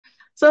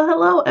So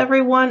hello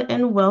everyone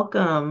and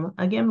welcome.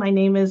 Again, my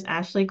name is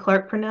Ashley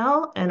Clark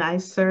Purnell and I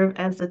serve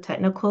as the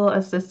Technical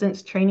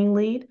Assistance Training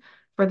Lead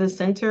for the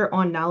Center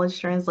on Knowledge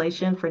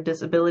Translation for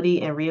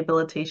Disability and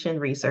Rehabilitation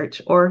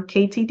Research, or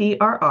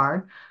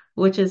KTDRR,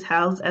 which is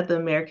housed at the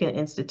American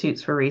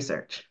Institutes for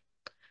Research.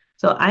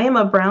 So I am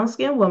a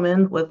brown-skinned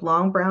woman with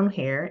long brown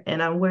hair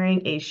and I'm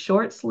wearing a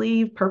short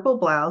sleeve purple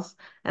blouse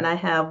and I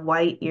have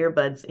white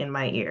earbuds in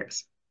my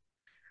ears.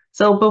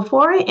 So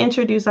before I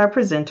introduce our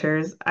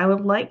presenters, I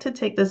would like to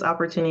take this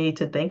opportunity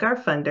to thank our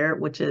funder,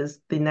 which is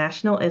the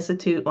National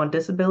Institute on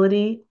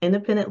Disability,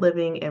 Independent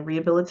Living, and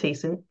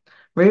Rehabilitation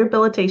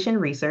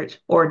Research,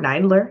 or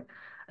NIDLR,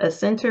 a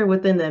center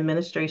within the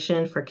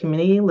Administration for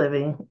Community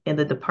Living in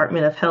the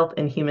Department of Health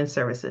and Human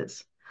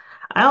Services.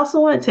 I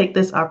also want to take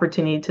this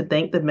opportunity to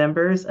thank the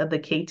members of the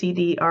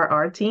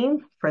KTDRR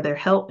team for their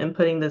help in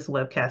putting this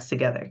webcast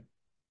together.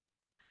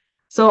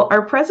 So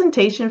our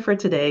presentation for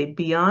today,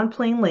 Beyond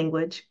Plain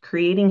Language,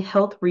 Creating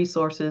Health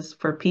Resources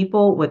for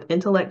People with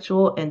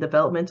Intellectual and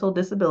Developmental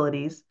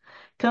Disabilities,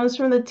 comes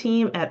from the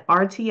team at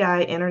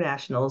RTI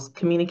International's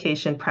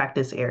Communication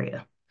Practice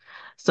Area.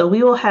 So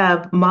we will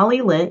have Molly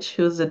Lynch,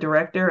 who is the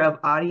Director of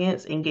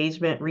Audience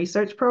Engagement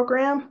Research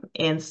Program,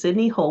 and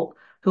Sydney Holt,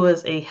 who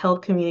is a Health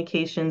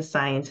Communications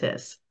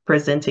Scientist,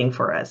 presenting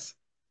for us.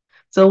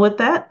 So with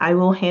that, I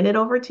will hand it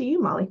over to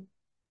you, Molly.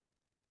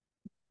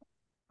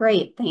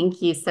 Great.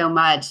 Thank you so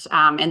much.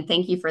 And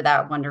thank you for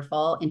that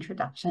wonderful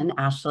introduction,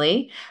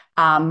 Ashley.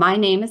 My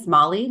name is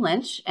Molly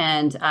Lynch,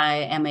 and I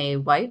am a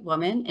white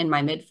woman in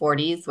my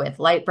mid-40s with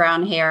light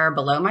brown hair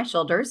below my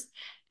shoulders.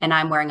 And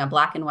I'm wearing a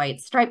black and white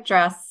striped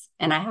dress,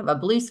 and I have a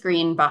blue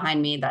screen behind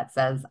me that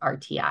says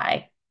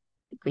RTI.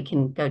 If we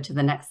can go to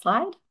the next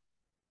slide.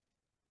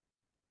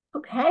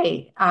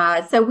 Okay,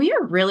 so we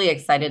are really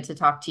excited to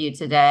talk to you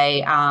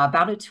today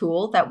about a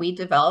tool that we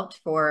developed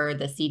for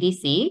the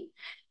CDC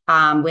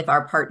with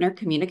our partner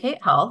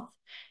Communicate Health.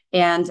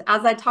 And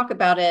as I talk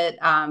about it,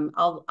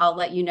 I'll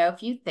let you know a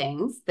few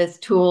things. This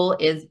tool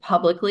is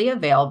publicly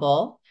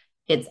available.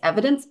 It's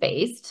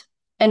evidence-based,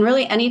 and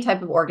really any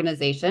type of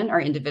organization or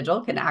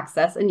individual can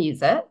access and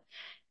use it.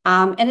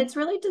 And it's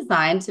really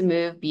designed to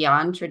move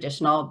beyond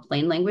traditional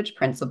plain language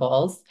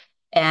principles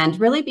and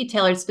really be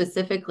tailored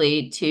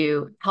specifically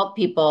to help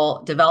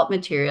people develop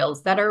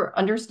materials that are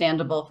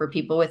understandable for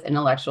people with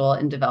intellectual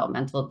and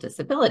developmental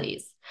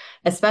disabilities,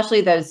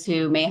 especially those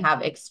who may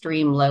have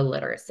extreme low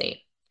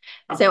literacy.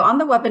 So on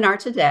the webinar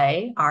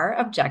today, our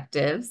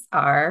objectives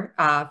are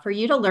for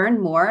you to learn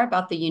more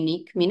about the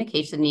unique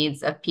communication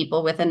needs of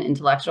people with an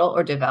intellectual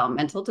or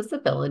developmental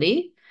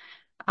disability,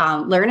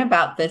 learn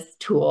about this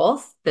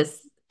tool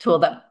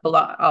that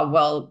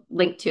we'll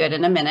link to it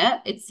in a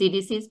minute. It's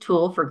CDC's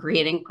tool for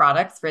creating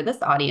products for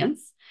this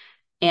audience.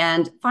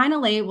 And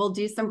finally, we'll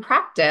do some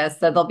practice.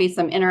 So there'll be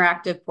some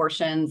interactive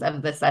portions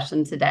of the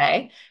session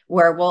today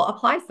where we'll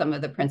apply some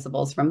of the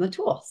principles from the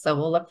tool. So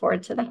we'll look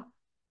forward to that.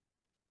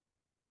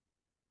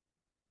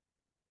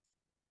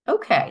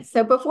 Okay,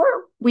 so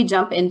before we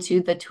jump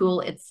into the tool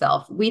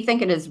itself, we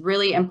think it is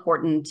really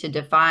important to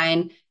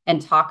define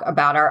and talk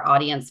about our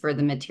audience for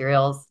the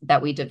materials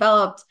that we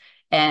developed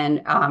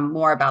and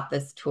more about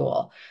this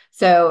tool.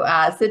 So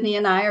Sydney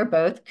and I are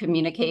both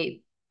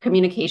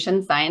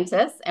communication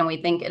scientists, and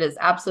we think it is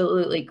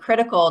absolutely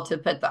critical to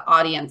put the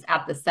audience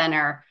at the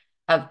center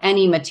of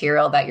any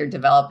material that you're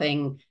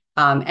developing.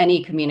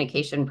 Any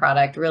communication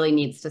product really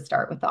needs to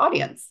start with the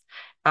audience.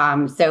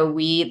 So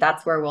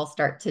that's where we'll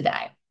start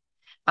today.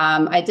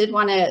 I did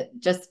want to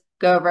just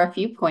go over a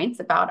few points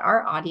about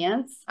our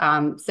audience.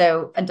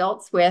 So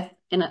adults with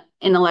an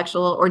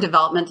intellectual or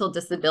developmental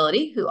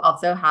disability who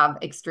also have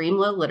extreme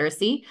low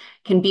literacy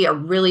can be a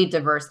really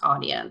diverse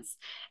audience.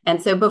 And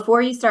so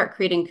before you start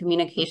creating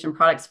communication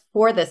products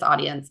for this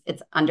audience,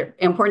 it's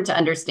important to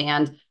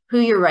understand who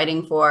you're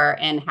writing for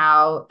and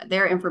how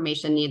their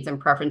information needs and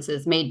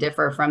preferences may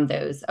differ from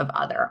those of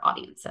other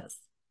audiences.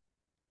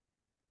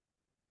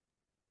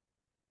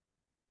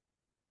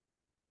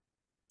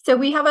 So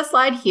we have a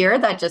slide here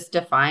that just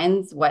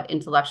defines what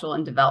intellectual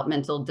and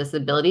developmental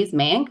disabilities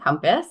may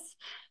encompass.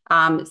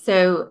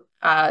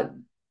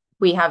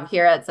 We have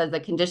here, it says the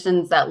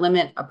conditions that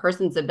limit a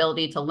person's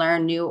ability to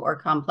learn new or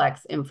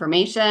complex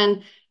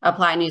information,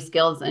 apply new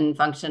skills, and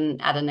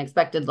function at an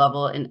expected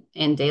level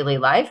in daily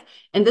life.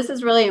 And this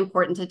is really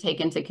important to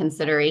take into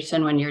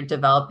consideration when you're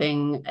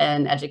developing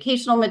an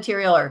educational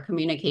material or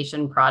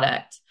communication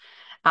product.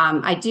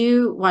 I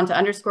do want to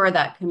underscore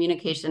that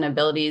communication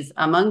abilities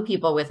among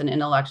people with an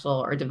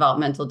intellectual or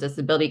developmental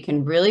disability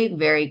can really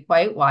vary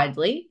quite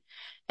widely.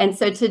 And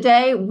so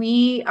today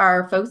we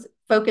are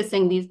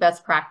focusing these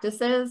best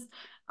practices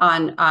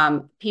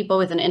on people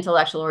with an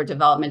intellectual or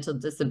developmental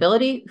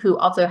disability who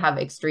also have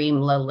extreme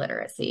low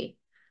literacy.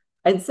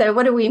 And so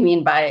what do we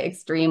mean by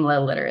extreme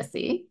low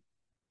literacy?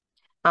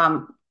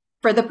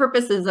 For the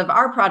purposes of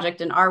our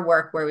project and our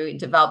work where we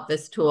developed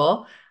this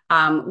tool,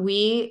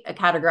 we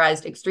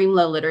categorized extreme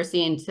low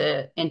literacy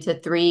into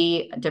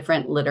three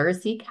different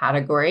literacy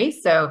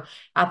categories. So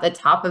at the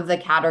top of the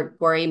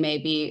category may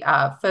be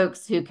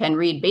folks who can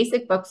read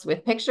basic books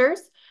with pictures,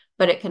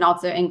 but it can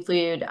also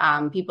include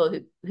people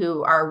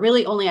who are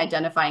really only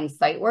identifying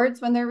sight words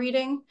when they're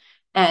reading.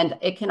 And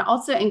it can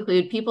also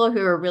include people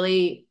who are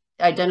really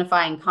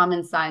identifying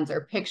common signs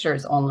or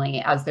pictures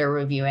only as they're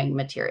reviewing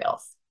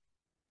materials.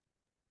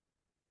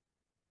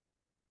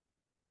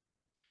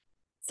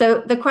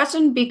 So the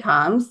question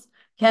becomes,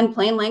 can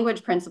plain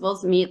language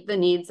principles meet the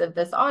needs of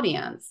this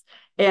audience?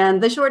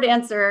 And the short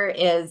answer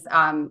is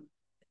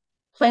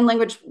plain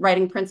language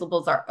writing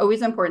principles are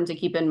always important to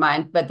keep in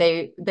mind, but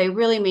they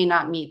really may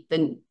not meet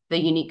the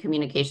unique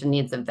communication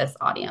needs of this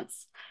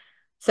audience.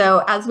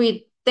 So as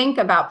we think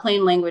about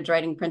plain language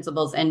writing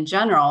principles in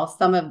general,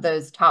 some of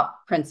those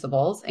top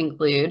principles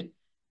include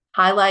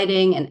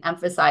highlighting and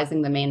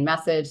emphasizing the main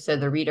message so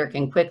the reader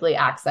can quickly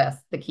access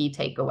the key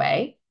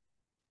takeaway,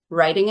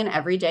 writing in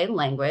everyday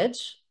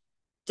language,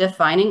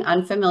 defining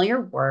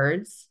unfamiliar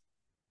words,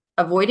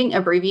 avoiding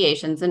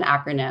abbreviations and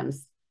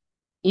acronyms,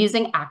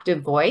 using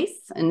active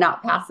voice and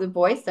not passive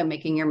voice, so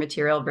making your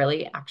material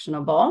really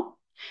actionable,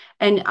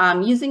 and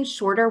using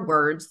shorter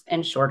words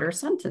and shorter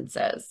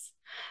sentences.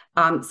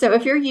 So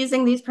if you're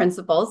using these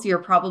principles, you're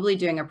probably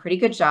doing a pretty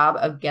good job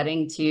of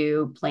getting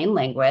to plain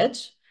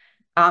language.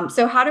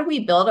 So how do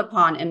we build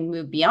upon and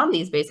move beyond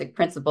these basic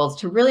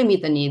principles to really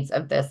meet the needs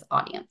of this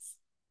audience?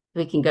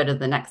 We can go to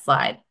the next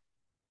slide.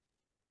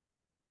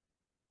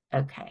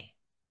 Okay.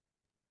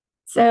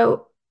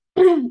 So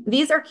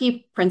these are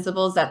key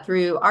principles that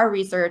through our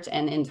research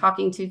and in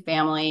talking to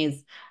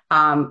families,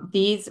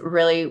 these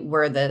really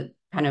were the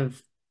kind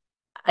of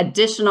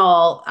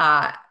additional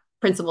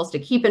principles to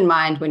keep in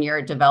mind when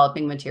you're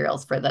developing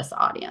materials for this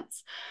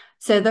audience.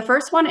 So the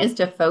first one is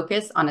to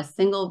focus on a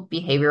single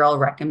behavioral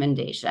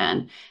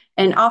recommendation.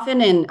 And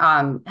often in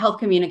health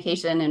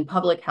communication and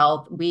public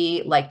health,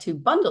 we like to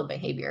bundle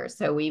behaviors.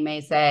 So we may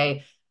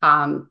say,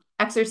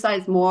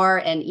 exercise more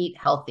and eat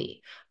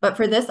healthy. But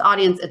for this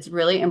audience, it's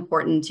really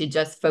important to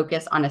just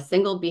focus on a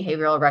single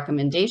behavioral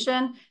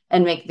recommendation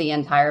and make the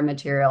entire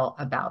material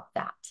about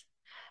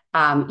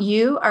that.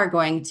 You are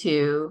going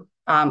to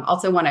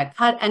also want to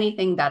cut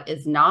anything that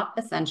is not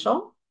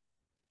essential.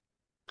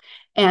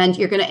 And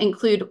you're going to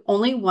include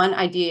only one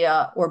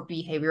idea or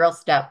behavioral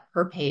step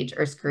per page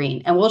or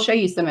screen. And we'll show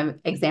you some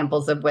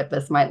examples of what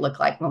this might look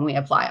like when we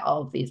apply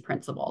all of these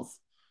principles.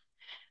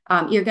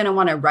 You're going to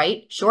want to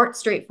write short,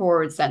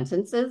 straightforward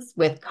sentences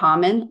with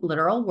common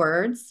literal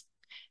words.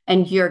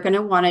 And you're going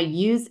to want to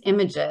use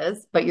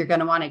images, but you're going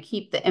to want to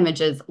keep the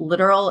images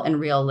literal and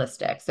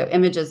realistic. So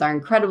images are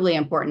incredibly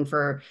important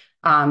for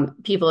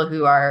people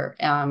who are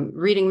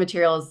reading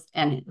materials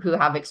and who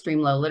have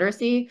extreme low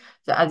literacy.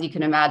 So as you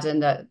can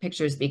imagine, the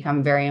pictures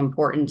become very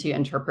important to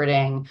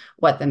interpreting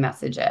what the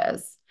message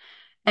is.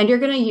 And you're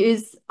going to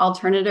use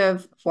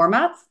alternative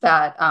formats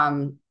that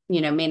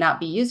may not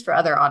be used for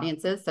other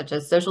audiences, such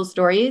as social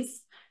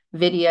stories,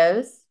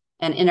 videos,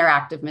 and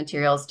interactive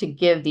materials to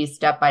give these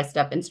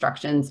step-by-step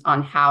instructions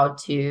on how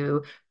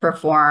to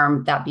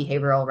perform that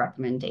behavioral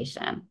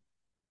recommendation.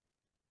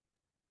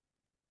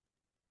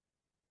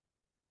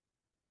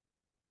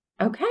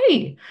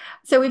 Okay,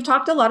 so we've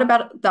talked a lot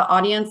about the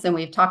audience and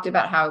we've talked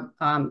about how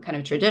kind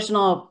of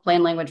traditional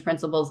plain language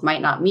principles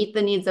might not meet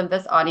the needs of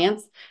this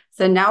audience.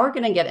 So now we're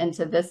going to get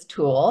into this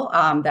tool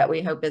that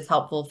we hope is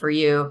helpful for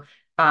you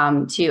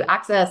to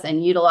access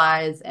and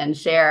utilize and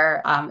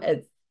share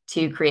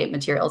to create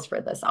materials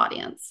for this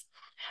audience.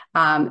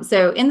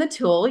 So in the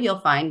tool, you'll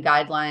find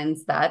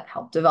guidelines that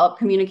help develop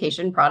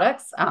communication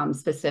products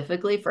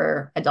specifically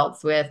for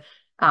adults with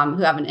who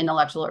have an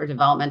intellectual or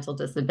developmental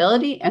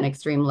disability and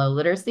extreme low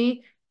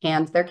literacy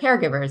and their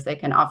caregivers. They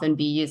can often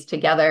be used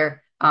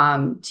together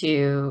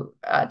to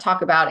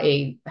talk about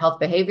a health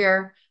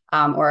behavior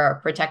or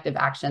a protective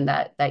action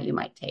that you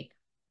might take.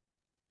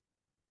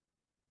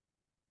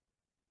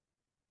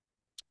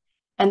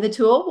 And the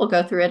tool, we'll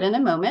go through it in a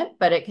moment,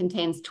 but it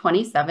contains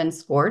 27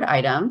 scored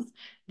items.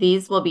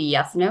 These will be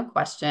yes/no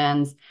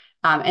questions,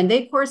 and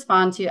they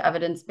correspond to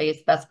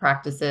evidence-based best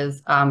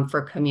practices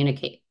for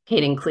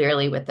communicating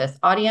clearly with this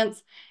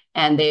audience.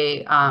 And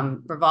they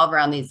revolve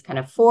around these kind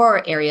of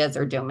 4 areas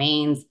or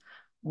domains.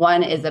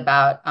 One is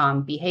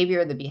about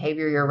behavior, the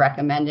behavior you're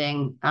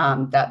recommending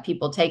that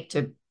people take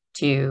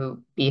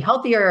to be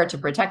healthier or to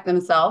protect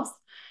themselves.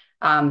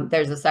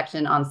 There's a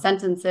section on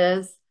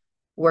sentences,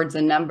 words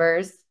and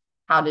numbers,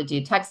 how to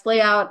do text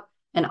layout,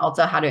 and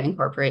also how to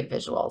incorporate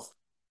visuals.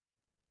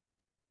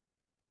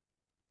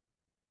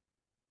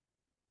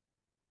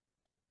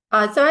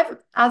 So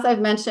as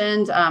I've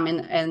mentioned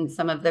in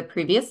some of the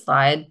previous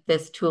slides,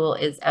 this tool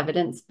is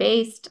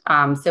evidence-based.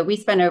 So we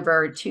spent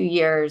over 2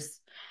 years,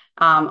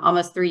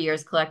 almost 3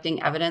 years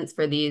collecting evidence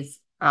for these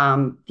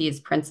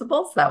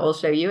principles that we'll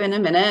show you in a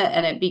minute.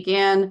 And it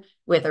began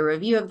with a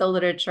review of the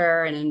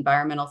literature and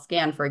environmental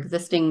scan for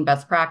existing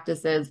best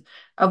practices,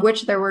 of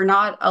which there were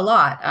not a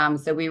lot.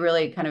 So we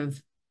really kind of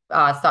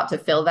sought to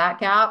fill that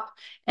gap.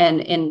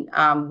 And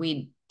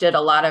we did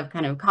a lot of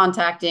kind of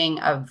contacting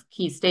of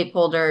key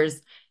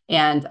stakeholders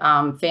and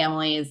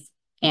families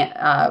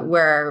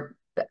where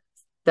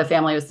the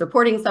family was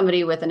supporting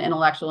somebody with an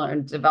intellectual or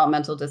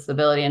developmental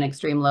disability and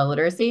extreme low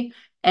literacy.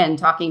 and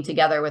talking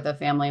together with a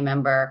family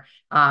member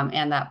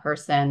and that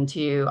person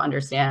to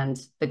understand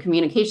the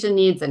communication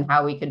needs and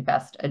how we could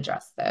best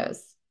address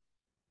those.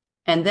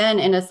 And then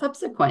in a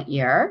subsequent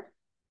year,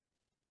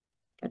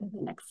 go to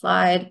the next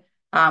slide,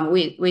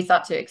 we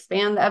sought to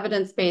expand the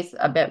evidence base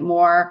a bit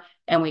more,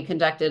 and we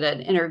conducted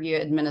an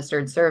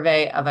interview-administered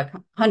survey of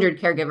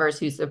 100 caregivers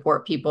who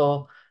support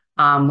people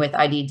with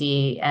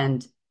IDD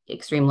and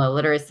extreme low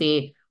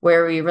literacy,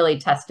 where we really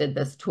tested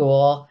this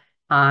tool.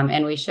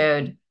 And we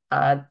showed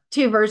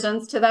two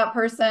versions to that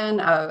person,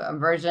 a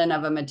version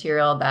of a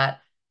material that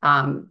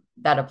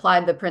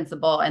applied the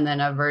principle, and then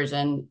a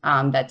version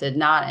that did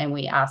not. And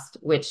we asked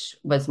which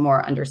was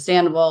more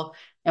understandable.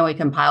 And we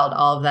compiled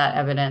all of that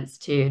evidence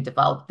to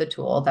develop the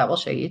tool that we'll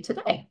show you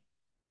today.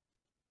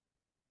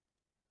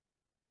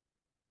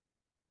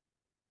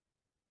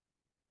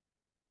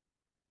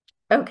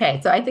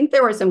 Okay, so I think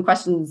there were some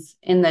questions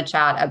in the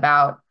chat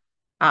about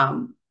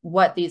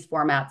what these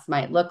formats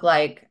might look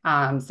like.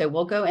 So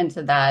we'll go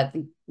into that.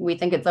 We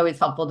think it's always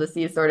helpful to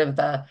see sort of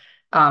the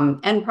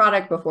end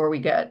product before we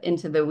get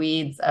into the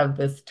weeds of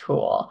this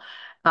tool.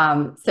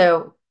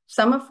 So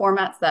some of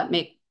formats that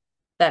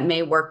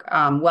may work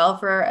well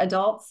for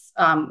adults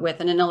with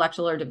an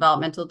intellectual or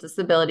developmental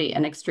disability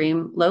and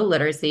extreme low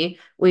literacy,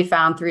 we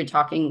found through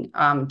talking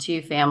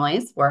to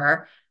families,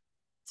 where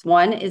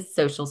one is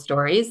social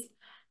stories.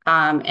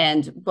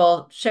 And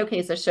we'll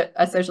showcase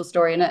a social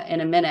story in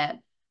a minute.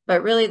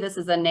 But really, this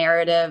is a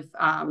narrative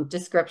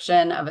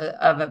description of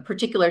a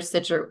particular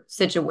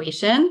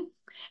situation.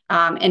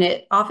 And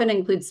it often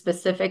includes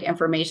specific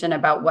information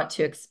about what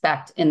to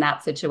expect in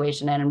that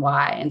situation and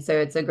why. And so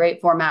it's a great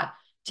format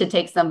to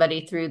take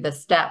somebody through the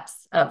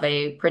steps of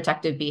a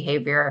protective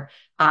behavior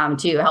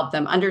to help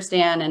them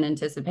understand and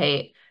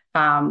anticipate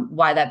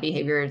why that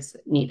behavior is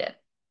needed.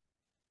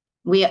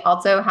 We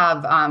also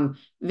have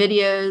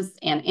videos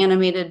and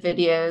animated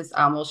videos.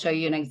 We'll show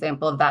you an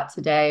example of that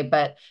today.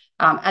 But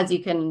as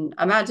you can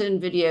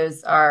imagine,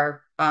 videos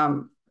are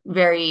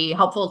very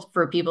helpful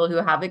for people who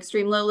have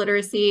extreme low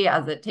literacy,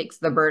 as it takes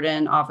the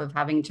burden off of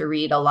having to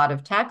read a lot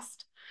of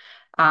text.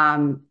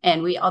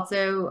 And we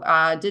also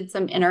did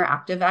some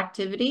interactive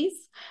activities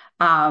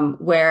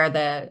where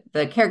the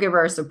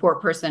caregiver or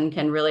support person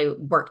can really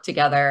work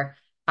together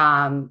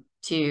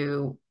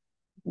to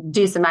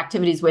do some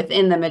activities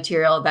within the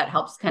material that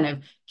helps kind of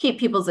keep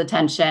people's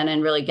attention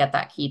and really get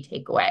that key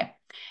takeaway.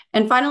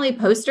 And finally,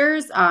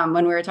 posters.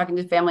 When we were talking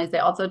to families, they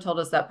also told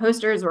us that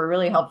posters were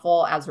really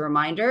helpful as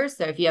reminders.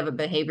 So if you have a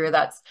behavior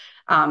that's,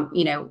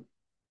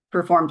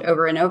 performed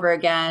over and over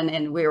again,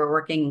 and we were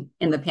working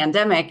in the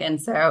pandemic,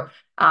 and so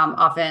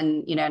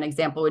often, an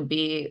example would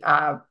be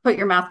put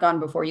your mask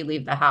on before you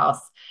leave the house.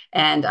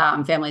 And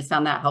families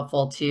found that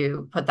helpful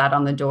to put that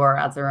on the door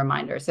as a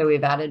reminder. So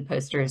we've added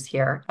posters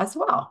here as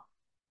well.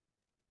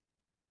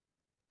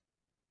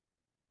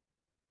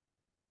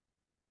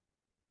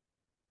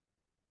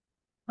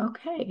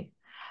 Okay,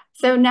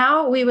 so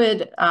now we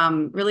would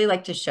really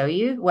like to show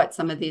you what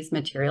some of these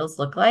materials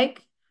look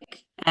like.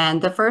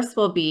 And the first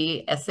will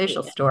be a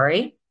social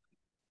story.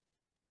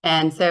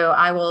 And so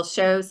I will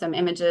show some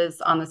images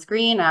on the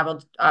screen. I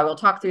will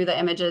talk through the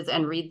images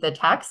and read the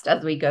text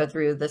as we go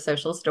through the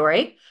social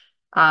story.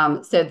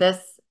 So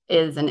this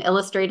is an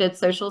illustrated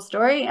social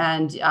story,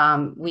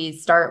 and we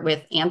start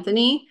with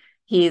Anthony.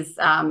 He's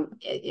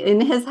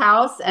in his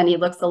house, and he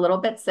looks a little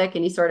bit sick,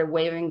 and he's sort of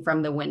waving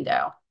from the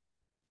window.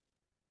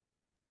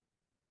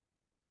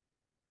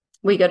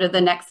 We go to the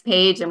next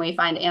page and we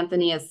find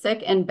Anthony is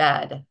sick in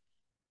bed.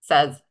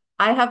 Says,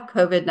 I have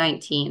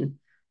COVID-19.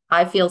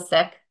 I feel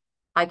sick.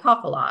 I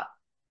cough a lot.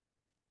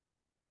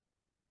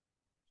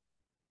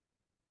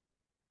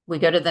 We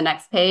go to the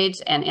next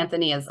page and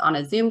Anthony is on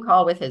a Zoom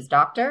call with his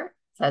doctor.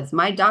 Says,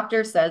 my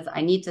doctor says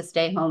I need to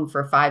stay home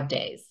for 5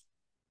 days.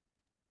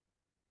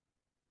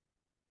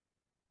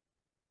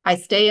 I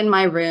stay in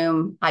my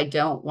room. I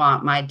don't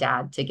want my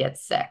dad to get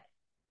sick.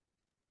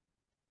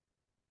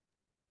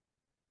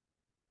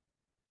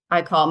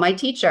 I call my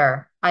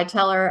teacher. I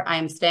tell her I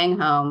am staying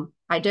home.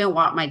 I don't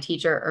want my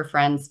teacher or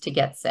friends to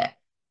get sick.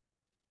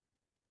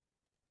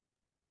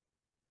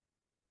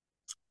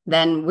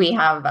 Then we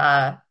have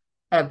a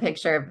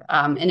picture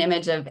of an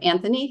image of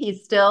Anthony.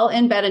 He's still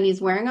in bed and he's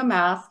wearing a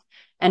mask,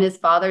 and his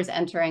father's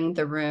entering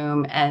the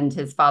room, and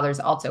his father's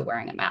also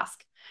wearing a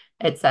mask.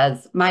 It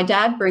says, my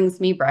dad brings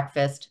me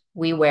breakfast.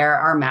 We wear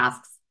our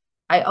masks.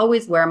 I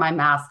always wear my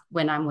mask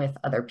when I'm with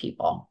other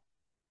people.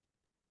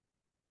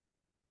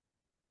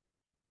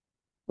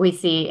 We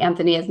see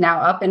Anthony is now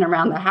up and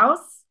around the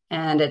house,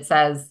 and it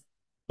says,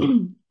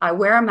 I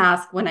wear a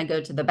mask when I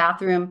go to the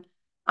bathroom.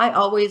 I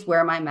always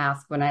wear my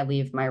mask when I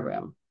leave my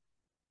room.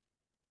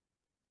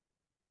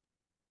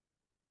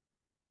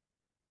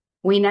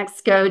 We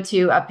next go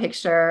to a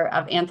picture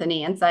of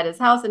Anthony inside his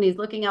house, and he's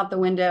looking out the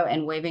window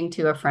and waving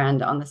to a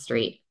friend on the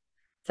street.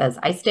 It says,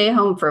 I stay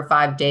home for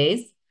 5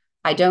 days.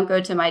 I don't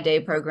go to my day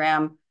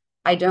program.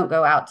 I don't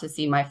go out to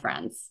see my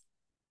friends.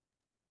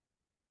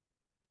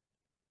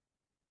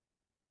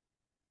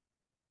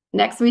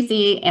 Next, we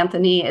see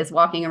Anthony is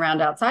walking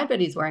around outside, but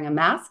he's wearing a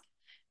mask.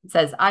 It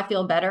says, I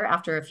feel better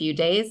after a few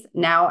days.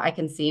 Now I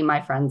can see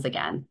my friends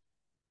again.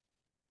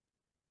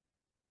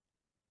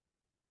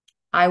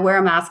 I wear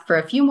a mask for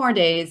a few more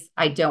days.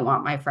 I don't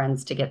want my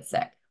friends to get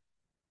sick.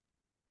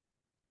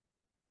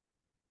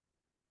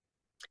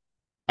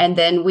 And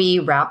then we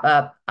wrap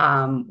up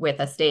with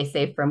a stay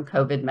safe from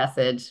COVID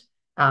message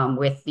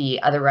with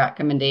the other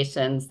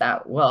recommendations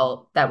that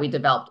we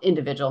developed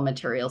individual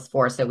materials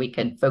for, so we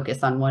could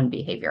focus on one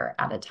behavior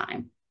at a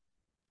time.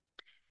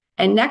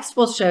 And next,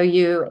 we'll show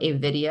you a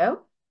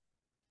video.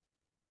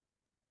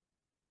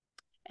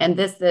 And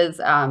this is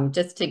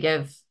just to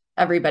give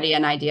everybody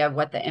an idea of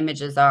what the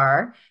images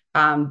are.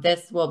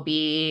 This will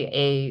be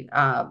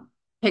a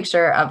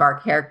picture of our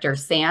character,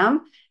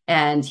 Sam,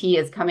 and he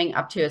is coming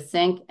up to a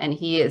sink and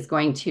he is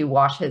going to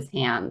wash his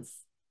hands.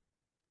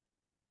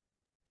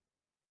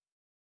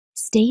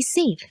 Stay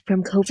safe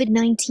from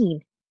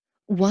COVID-19.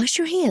 Wash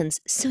your hands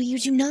so you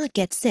do not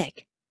get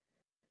sick.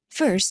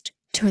 First,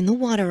 turn the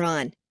water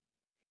on.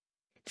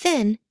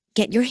 Then,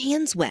 get your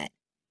hands wet.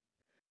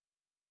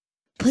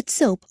 Put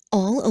soap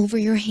all over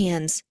your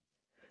hands.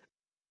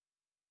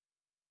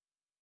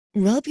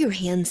 Rub your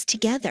hands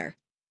together.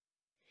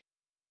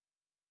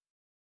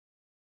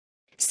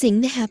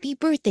 Sing the happy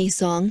birthday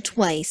song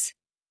twice.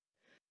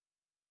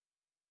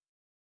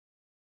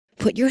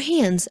 Put your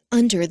hands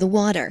under the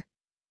water.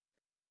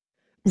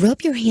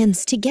 Rub your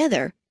hands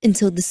together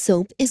until the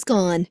soap is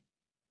gone.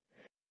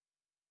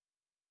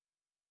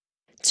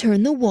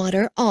 Turn the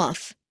water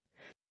off.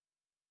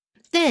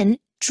 Then,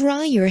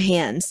 dry your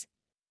hands.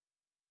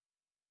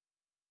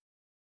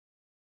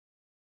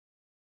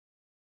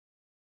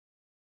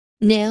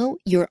 Now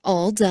you're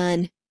all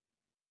done.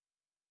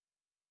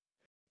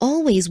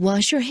 Always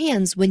wash your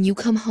hands when you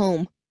come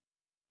home.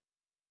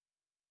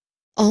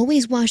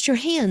 Always wash your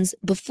hands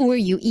before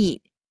you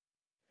eat.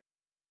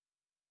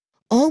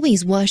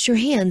 Always wash your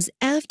hands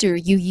after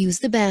you use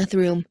the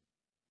bathroom.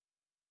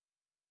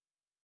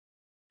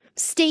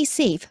 Stay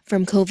safe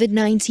from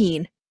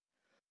COVID-19.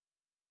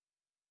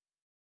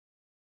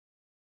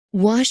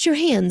 Wash your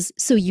hands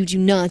so you do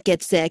not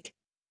get sick.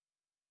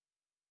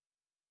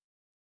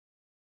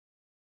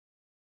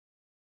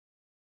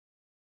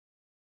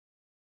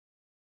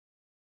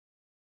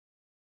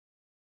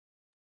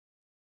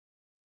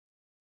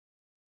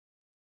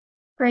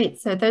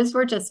 Great. So those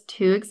were just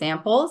two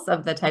examples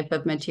of the type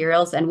of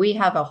materials, and we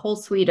have a whole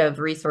suite of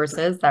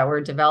resources that were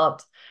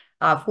developed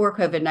for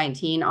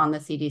COVID-19 on the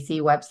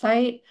CDC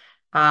website,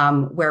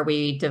 where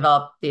we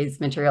develop these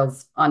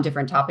materials on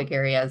different topic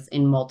areas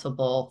in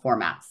multiple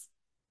formats.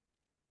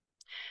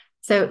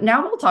 So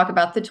now we'll talk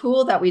about the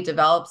tool that we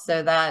developed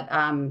so that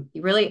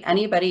really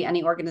anybody,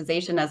 any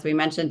organization, as we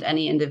mentioned,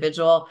 any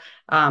individual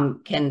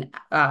can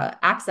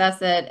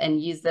access it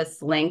and use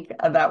this link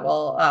that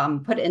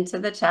we'll put into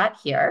the chat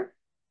here.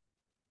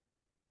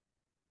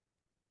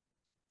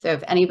 So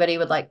if anybody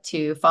would like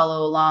to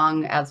follow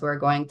along as we're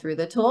going through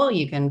the tool,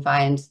 you can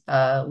find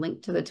a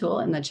link to the tool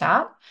in the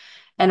chat.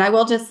 And I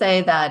will just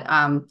say that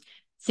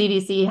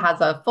CDC has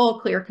a full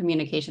Clear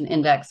Communication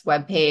Index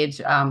webpage.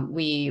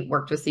 We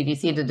worked with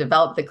CDC to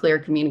develop the Clear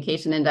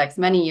Communication Index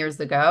many years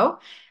ago.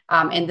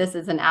 And this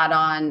is an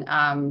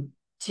add-on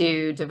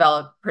to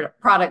develop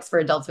products for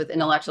adults with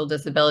intellectual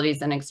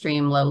disabilities and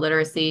extreme low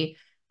literacy.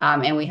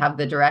 And we have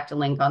the direct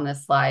link on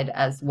this slide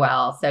as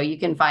well. So you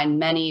can find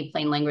many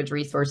plain language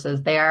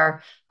resources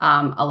there,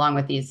 along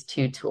with these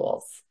two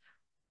tools.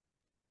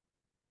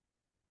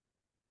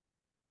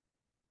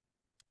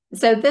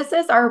 So this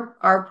is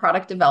our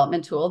product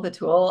development tool, the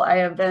tool I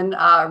have been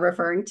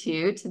referring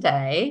to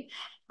today.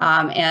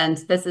 And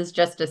this is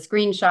just a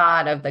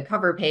screenshot of the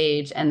cover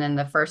page and then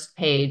the first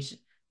page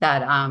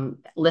that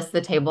lists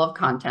the table of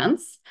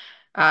contents.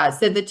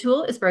 So the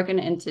tool is broken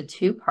into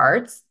two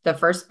parts. The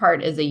first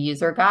part is a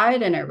user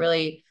guide, and it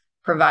really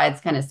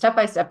provides kind of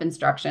step-by-step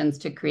instructions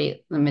to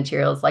create the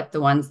materials like the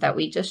ones that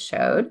we just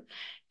showed.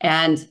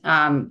 And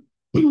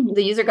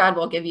the user guide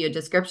will give you a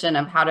description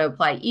of how to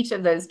apply each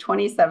of those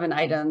 27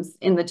 items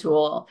in the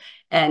tool,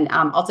 and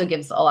also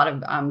gives a lot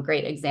of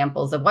great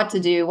examples of what to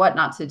do, what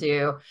not to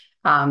do.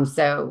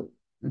 So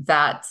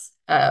that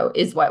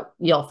is what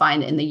you'll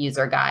find in the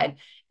user guide.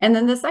 And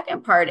then the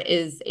second part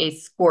is a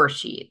score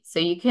sheet. So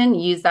you can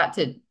use that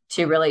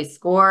to really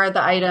score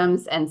the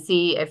items and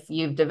see if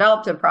you've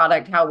developed a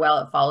product, how well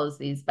it follows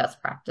these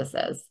best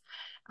practices.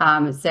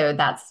 So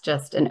that's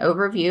just an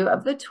overview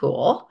of the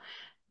tool.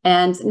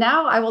 And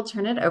now I will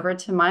turn it over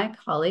to my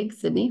colleague,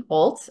 Sydney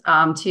Holt,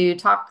 to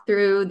talk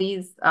through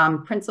these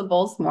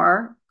principles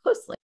more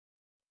closely.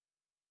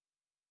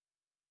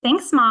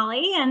 Thanks,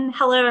 Molly, and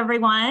hello,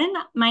 everyone.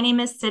 My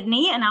name is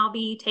Sydney, and I'll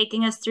be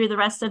taking us through the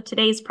rest of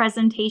today's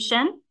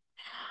presentation.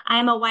 I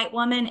am a white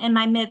woman in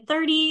my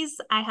mid-30s.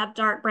 I have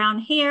dark brown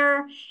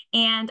hair,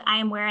 and I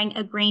am wearing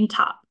a green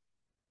top.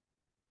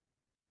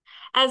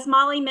 As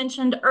Molly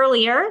mentioned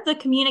earlier, the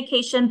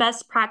communication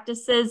best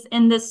practices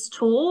in this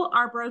tool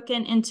are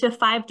broken into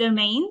 5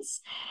 domains.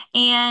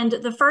 And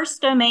the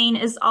first domain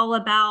is all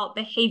about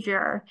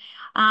behavior.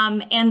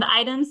 And the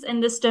items in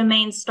this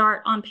domain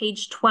start on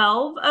page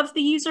 12 of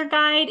the user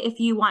guide if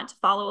you want to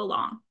follow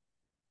along.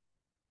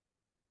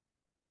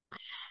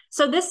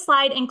 So this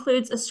slide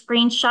includes a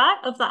screenshot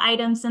of the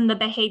items in the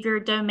behavior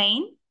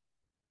domain.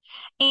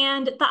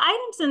 And the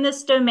items in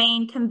this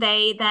domain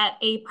convey that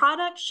a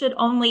product should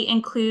only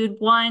include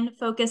one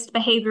focused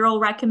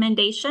behavioral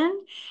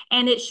recommendation,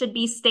 and it should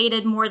be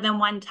stated more than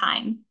one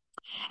time.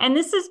 And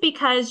this is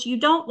because you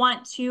don't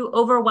want to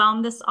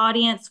overwhelm this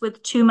audience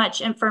with too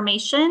much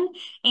information,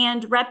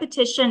 and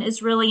repetition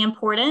is really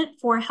important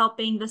for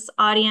helping this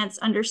audience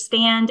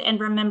understand and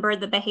remember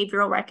the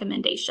behavioral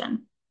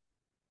recommendation.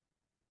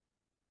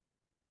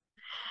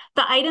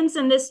 The items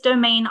in this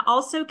domain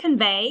also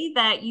convey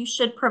that you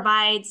should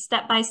provide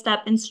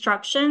step-by-step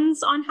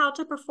instructions on how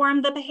to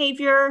perform the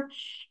behavior,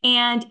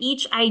 and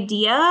each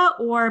idea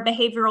or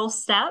behavioral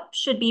step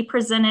should be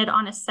presented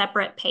on a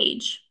separate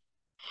page.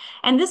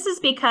 And this is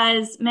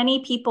because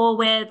many people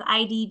with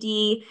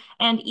IDD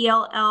and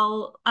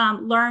ELL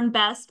learn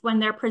best when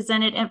they're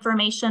presented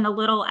information a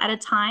little at a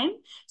time.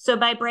 So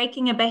by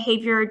breaking a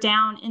behavior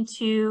down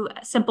into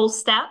simple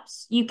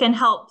steps, you can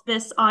help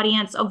this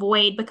audience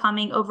avoid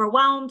becoming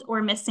overwhelmed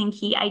or missing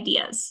key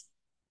ideas.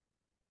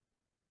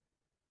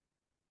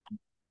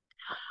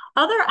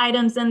 Other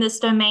items in this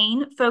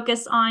domain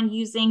focus on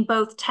using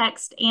both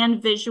text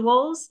and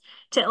visuals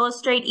to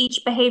illustrate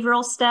each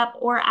behavioral step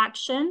or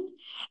action,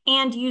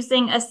 and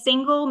using a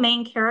single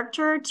main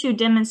character to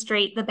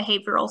demonstrate the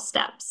behavioral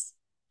steps.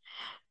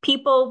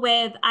 People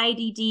with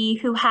IDD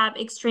who have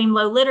extreme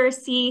low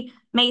literacy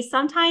may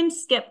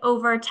sometimes skip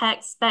over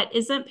text that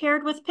isn't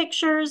paired with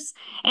pictures,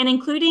 and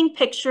including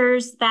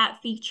pictures that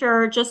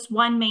feature just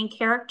one main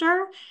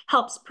character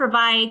helps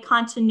provide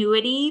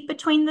continuity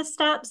between the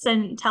steps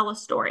and tell a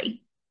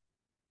story.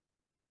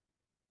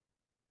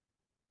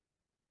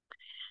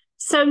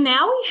 So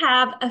now we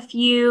have a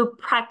few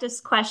practice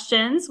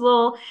questions.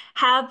 We'll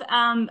have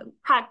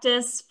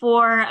practice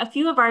for a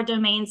few of our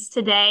domains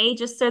today,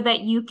 just so that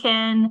you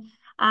can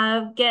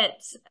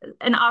get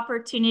an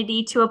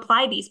opportunity to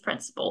apply these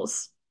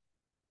principles.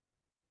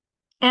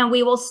 And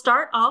we will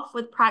start off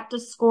with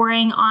practice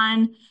scoring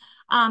on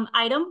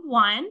item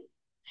 1.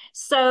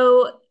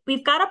 So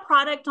we've got a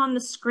product on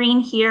the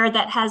screen here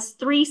that has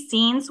 3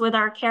 scenes with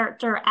our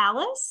character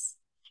Alice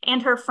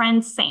and her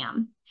friend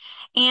Sam.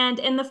 And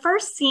in the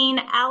first scene,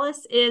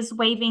 Alice is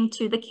waving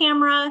to the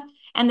camera,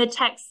 and the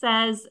text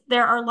says,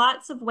 "There are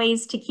lots of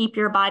ways to keep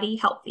your body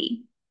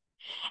healthy."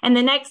 And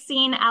the next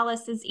scene,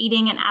 Alice is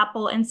eating an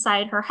apple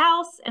inside her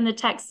house, and the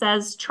text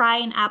says, "Try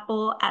an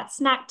apple at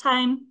snack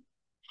time."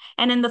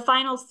 And in the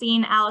final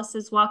scene, Alice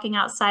is walking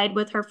outside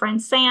with her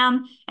friend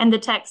Sam, and the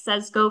text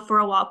says, "Go for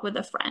a walk with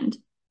a friend."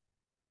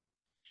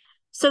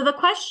 So the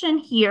question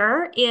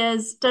here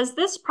is, does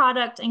this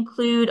product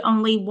include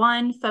only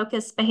one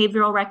focused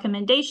behavioral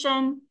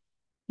recommendation?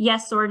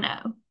 Yes or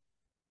no?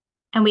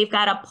 And we've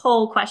got a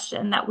poll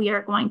question that we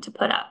are going to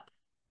put up.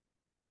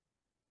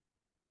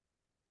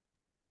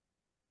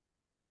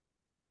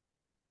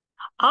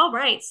 All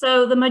right,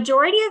 so the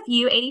majority of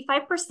you,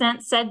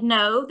 85%, said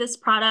no, this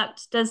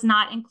product does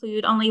not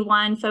include only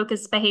one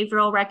focused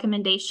behavioral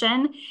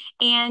recommendation,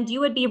 and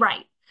you would be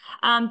right.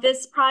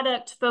 This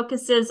product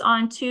focuses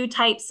on 2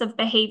 types of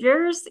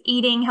behaviors,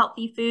 eating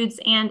healthy foods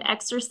and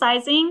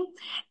exercising.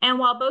 And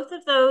while both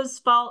of those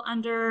fall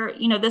under,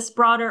 this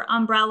broader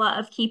umbrella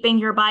of keeping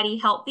your body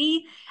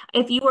healthy,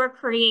 if you were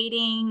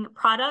creating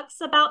products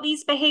about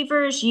these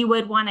behaviors, you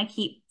would want to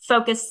keep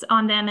focus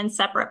on them in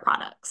separate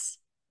products.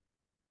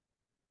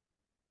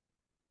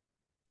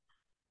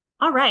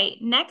 All right,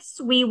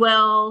 next we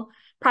will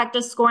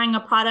practice scoring a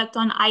product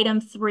on item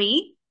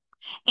 3.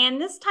 And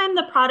this time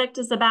the product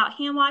is about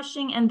hand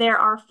washing, and there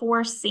are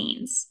 4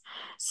 scenes.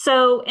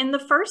 So in the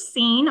first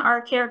scene,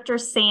 our character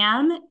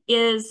Sam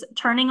is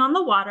turning on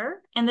the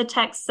water, and the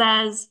text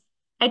says,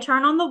 "I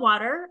turn on the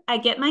water, I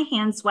get my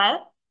hands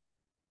wet."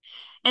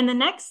 In the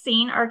next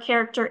scene, our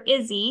character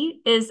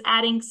Izzy is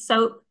adding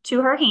soap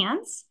to her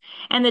hands,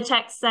 and the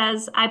text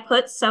says, "I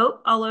put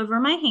soap all over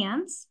my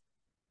hands."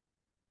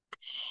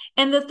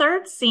 In the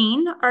third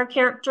scene, our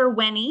character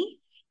Winnie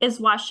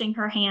is washing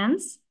her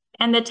hands,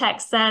 and the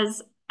text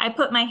says, "I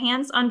put my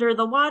hands under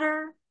the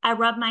water, I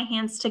rub my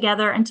hands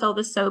together until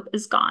the soap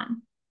is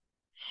gone."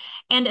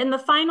 And in the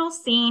final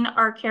scene,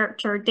 our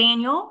character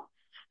Daniel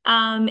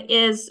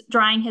is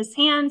drying his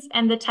hands,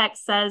 and the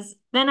text says,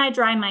 "Then I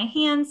dry my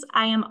hands,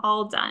 I am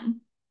all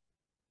done."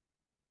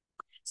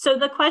 So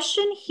the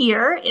question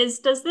here is,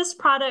 does this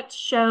product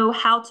show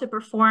how to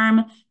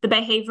perform the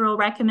behavioral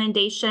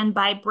recommendation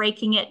by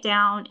breaking it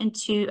down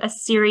into a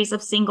series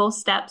of single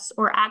steps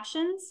or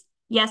actions?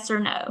 Yes or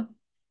no?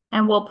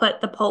 And we'll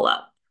put the poll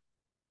up.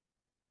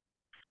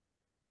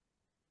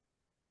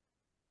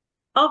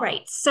 All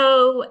right,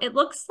 so it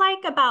looks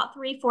like about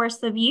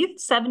 3/4 of youth,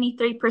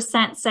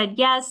 73% said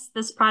yes,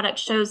 this product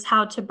shows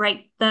how to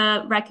break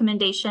the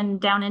recommendation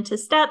down into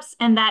steps,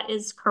 and that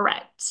is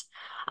correct.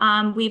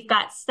 We've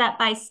got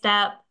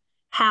step-by-step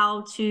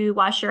how to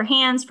wash your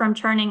hands from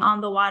turning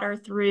on the water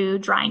through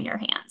drying your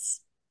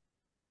hands.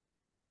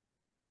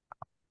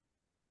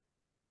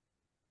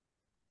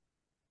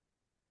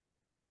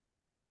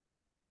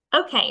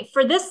 Okay,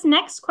 for this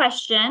next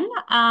question,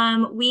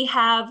 we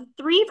have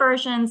 3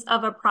 versions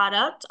of a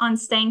product on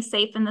staying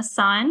safe in the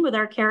sun with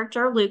our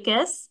character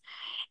Lucas.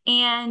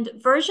 And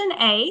version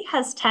A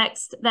has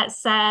text that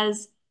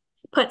says,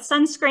 put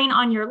sunscreen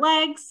on your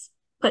legs,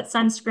 put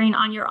sunscreen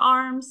on your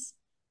arms,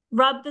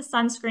 rub the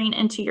sunscreen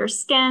into your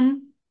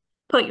skin,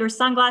 put your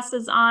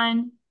sunglasses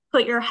on,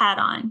 put your hat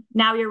on.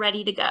 Now you're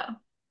ready to go.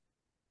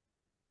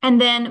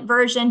 And then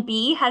version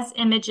B has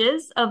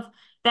images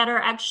that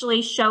are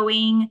actually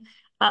showing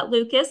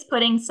Lucas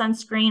putting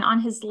sunscreen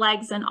on his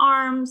legs and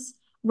arms,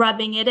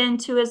 rubbing it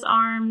into his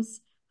arms,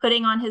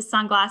 putting on his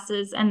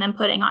sunglasses, and then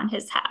putting on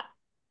his hat.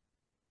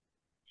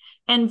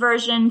 And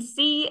version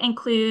C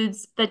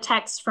includes the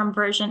text from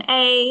version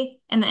A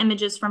and the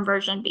images from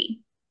version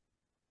B.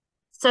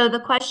 So the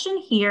question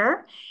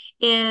here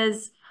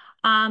is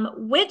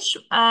which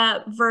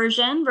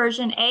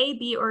version A,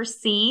 B, or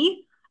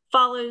C,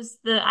 follows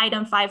the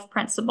item 5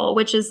 principle,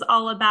 which is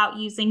all about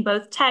using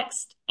both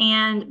text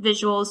and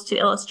visuals to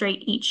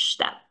illustrate each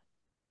step.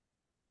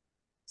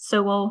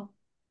 So we'll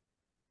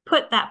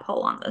put that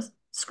poll on the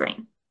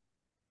screen.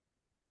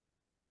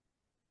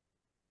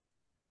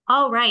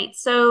 All right,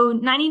 so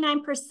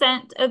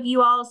 99% of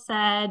you all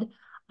said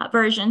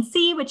version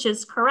C, which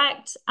is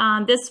correct.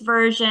 This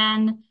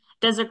version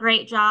does a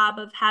great job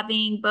of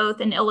having both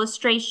an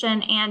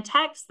illustration and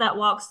text that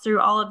walks through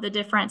all of the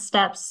different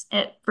steps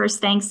for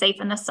staying safe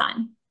in the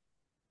sun.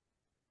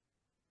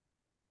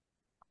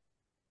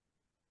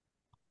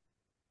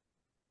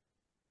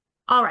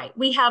 All right,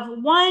 we have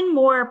one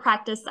more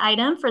practice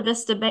item for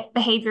this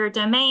behavior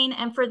domain.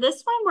 And for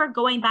this one, we're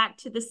going back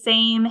to the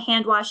same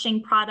hand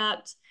washing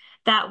product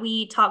that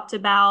we talked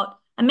about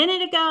a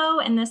minute ago.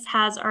 And this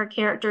has our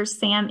characters,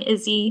 Sam,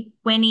 Izzy,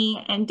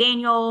 Winnie, and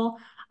Daniel,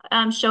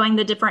 showing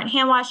the different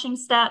hand washing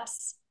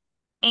steps.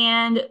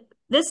 And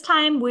this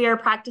time we are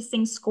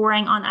practicing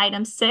scoring on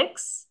item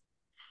 6.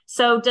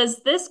 So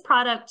does this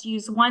product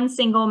use one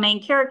single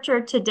main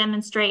character to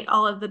demonstrate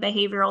all of the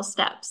behavioral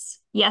steps?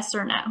 Yes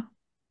or no?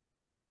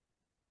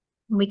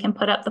 We can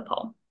put up the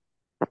poll.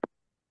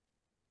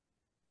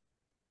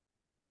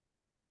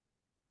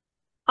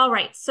 All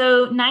right,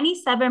 so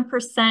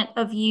 97%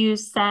 of you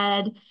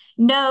said,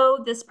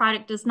 no, this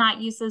product does not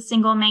use a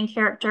single main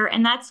character,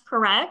 and that's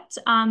correct.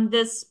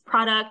 This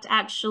product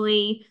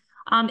actually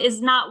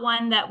is not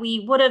one that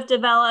we would have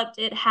developed.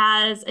 It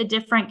has a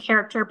different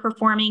character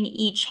performing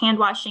each hand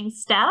washing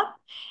step,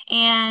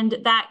 and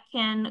that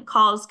can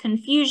cause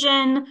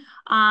confusion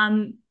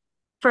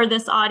for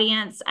this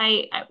audience.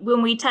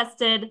 When we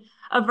tested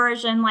a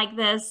version like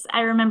this,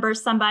 I remember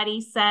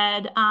somebody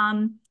said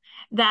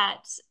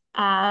that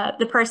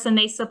the person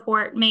they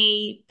support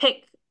may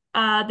pick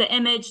the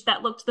image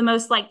that looked the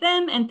most like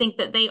them and think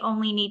that they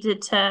only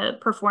needed to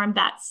perform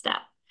that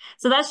step.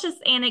 So that's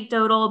just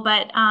anecdotal,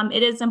 but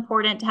it is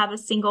important to have a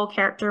single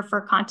character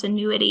for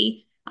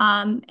continuity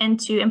and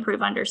to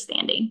improve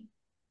understanding.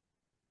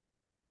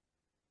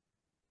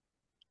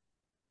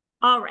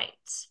 All right,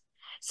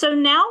 so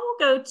now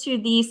we'll go to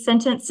the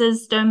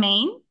sentences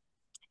domain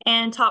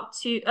and talk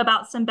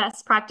about some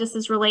best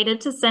practices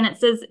related to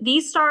sentences.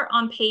 These start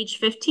on page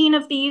 15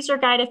 of the user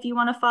guide if you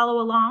want to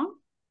follow along.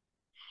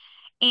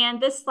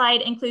 And this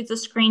slide includes a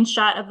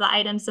screenshot of the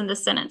items in the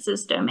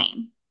sentences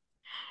domain.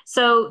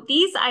 So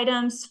these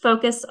items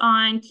focus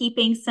on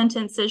keeping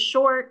sentences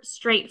short,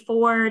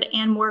 straightforward,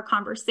 and more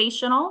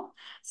conversational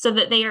so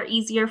that they are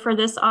easier for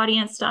this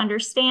audience to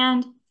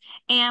understand.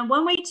 And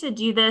one way to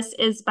do this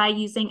is by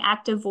using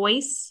active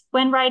voice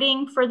when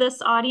writing for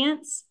this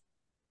audience.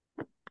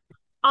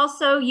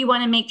 Also, you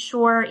want to make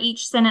sure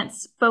each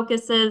sentence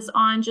focuses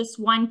on just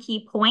one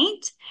key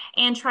point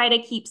and try to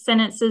keep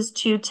sentences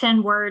to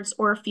 10 words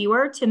or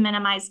fewer to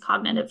minimize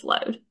cognitive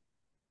load.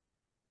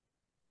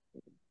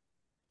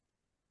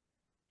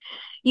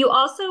 You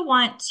also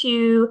want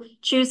to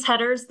choose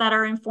headers that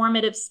are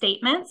informative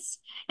statements.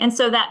 And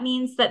so that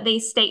means that they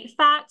state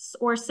facts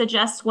or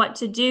suggest what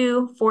to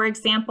do. For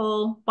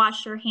example,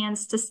 wash your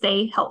hands to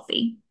stay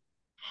healthy.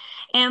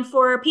 And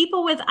for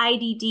people with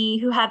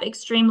IDD who have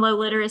extreme low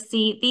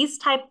literacy, these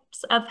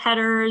types of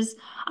headers,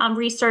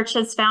 research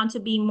has found to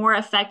be more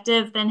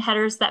effective than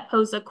headers that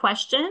pose a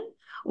question,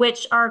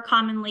 which are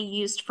commonly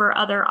used for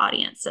other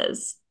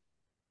audiences.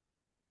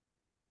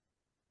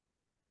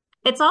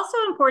 It's also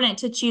important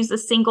to choose a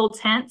single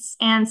tense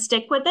and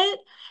stick with it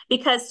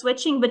because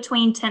switching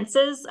between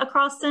tenses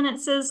across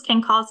sentences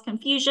can cause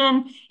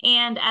confusion.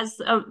 And as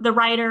the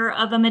writer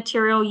of a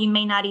material, you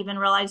may not even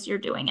realize you're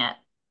doing it.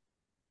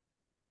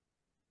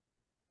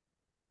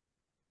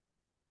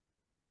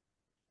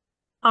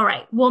 All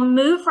right, we'll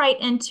move right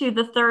into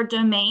the third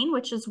domain,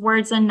 which is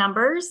words and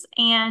numbers.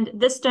 And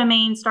this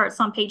domain starts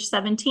on page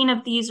 17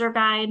 of the user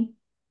guide.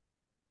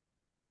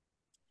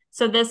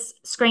 So this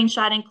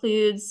screenshot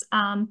includes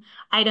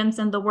items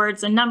in the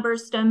words and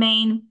numbers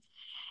domain.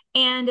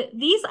 And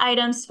these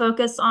items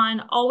focus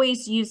on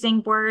always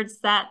using words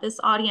that this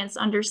audience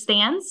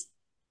understands.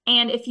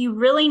 And if you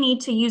really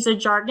need to use a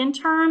jargon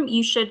term,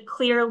 you should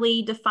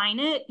clearly define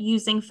it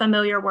using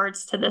familiar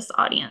words to this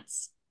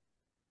audience.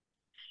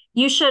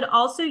 You should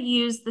also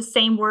use the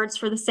same words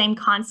for the same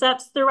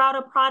concepts throughout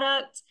a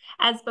product,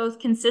 as both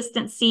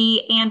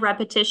consistency and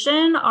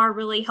repetition are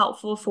really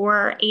helpful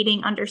for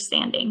aiding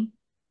understanding.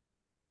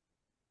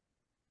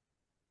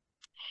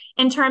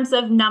 In terms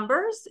of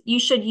numbers, you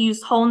should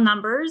use whole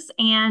numbers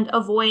and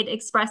avoid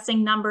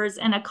expressing numbers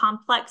in a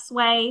complex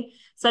way,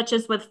 such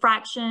as with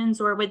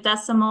fractions or with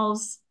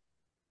decimals.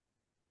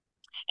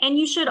 And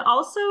you should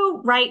also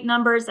write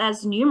numbers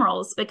as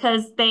numerals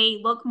because they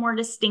look more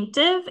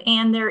distinctive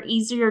and they're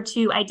easier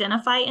to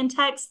identify in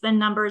text than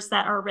numbers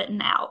that are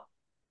written out.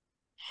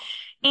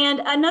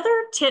 And another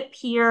tip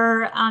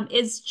here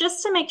is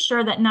just to make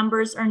sure that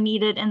numbers are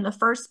needed in the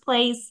first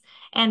place.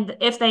 And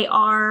if they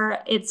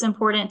are, it's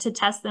important to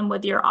test them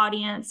with your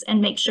audience and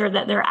make sure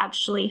that they're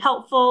actually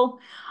helpful.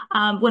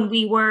 When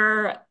we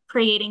were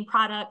creating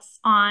products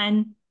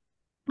on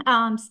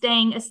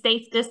staying a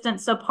safe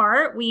distance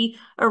apart, we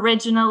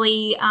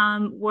originally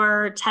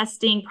were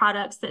testing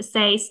products that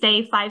say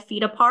stay 5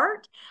 feet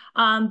apart,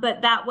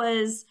 but that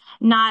was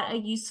not a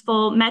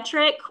useful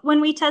metric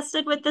when we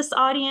tested with this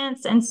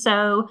audience. And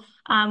so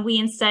we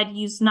instead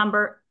used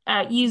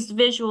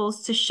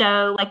visuals to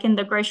show, like in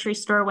the grocery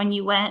store when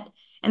you went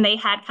and they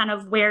had kind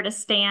of where to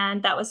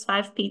stand that was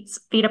 5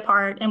 feet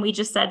apart, and we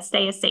just said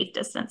stay a safe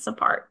distance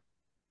apart.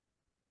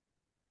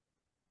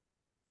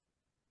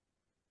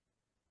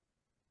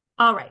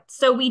 All right,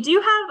 so we do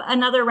have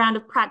another round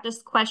of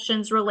practice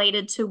questions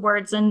related to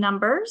words and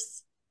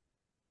numbers.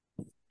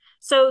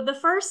 So the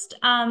first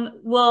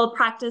we'll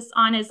practice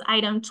on is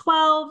item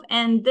 12,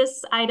 and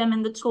this item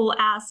in the tool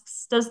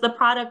asks, does the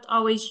product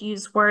always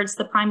use words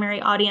the primary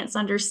audience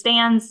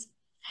understands?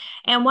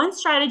 And one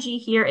strategy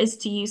here is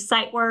to use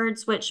sight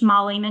words, which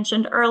Molly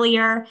mentioned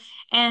earlier.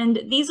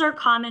 And these are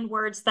common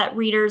words that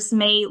readers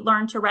may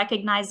learn to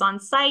recognize on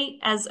sight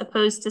as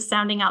opposed to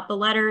sounding out the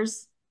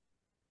letters.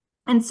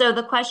 And so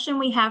the question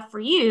we have for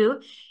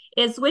you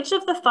is, which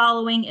of the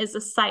following is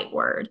a sight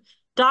word?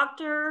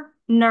 Doctor,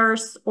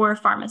 nurse, or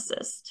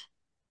pharmacist?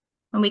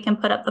 And we can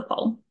put up the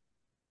poll.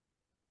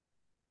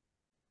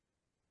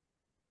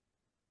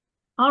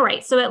 All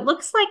right, so it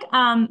looks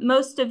like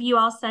most of you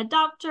all said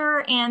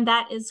doctor, and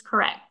that is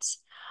correct.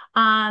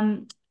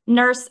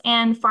 Nurse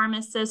and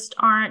pharmacist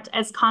aren't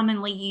as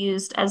commonly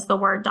used as the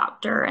word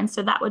doctor, and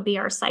so that would be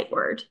our sight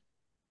word.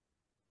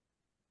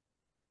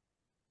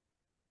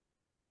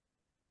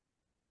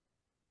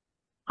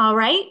 All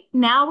right,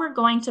 now we're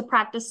going to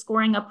practice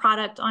scoring a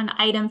product on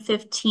item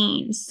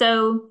 15.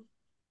 So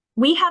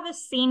we have a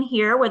scene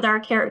here with our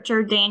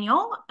character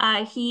Daniel.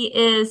 He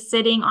is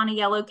sitting on a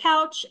yellow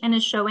couch and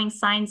is showing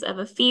signs of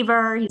a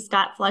fever. He's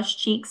got flushed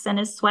cheeks and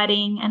is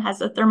sweating and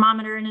has a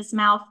thermometer in his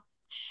mouth.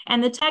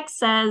 And the text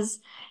says,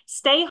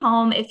 stay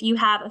home if you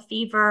have a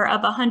fever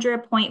of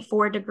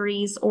 100.4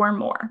 degrees or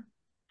more.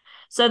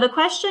 So the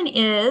question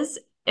is,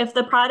 if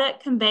the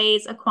product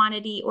conveys a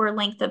quantity or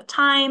length of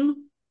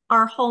time,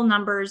 are whole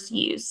numbers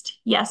used?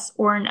 Yes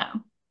or no?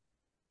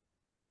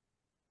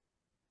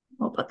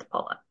 We'll put the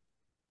poll up.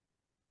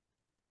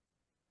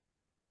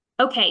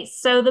 Okay,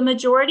 so the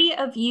majority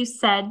of you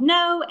said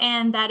no,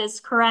 and that is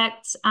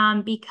correct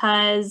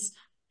because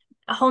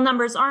whole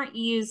numbers aren't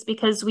used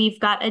because we've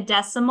got a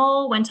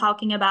decimal when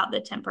talking about the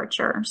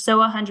temperature, so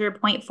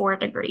 100.4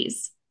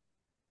 degrees.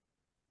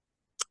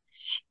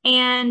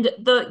 And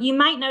you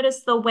might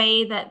notice the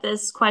way that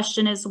this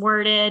question is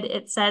worded.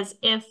 It says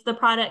if the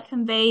product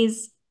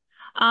conveys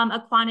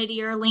a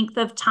quantity or length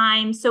of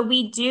time. So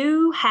we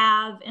do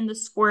have in the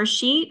score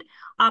sheet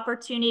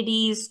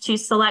opportunities to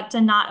select a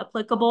not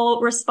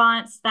applicable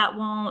response that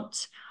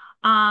won't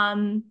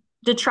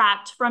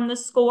detract from the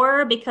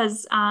score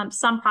because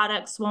some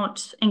products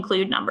won't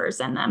include numbers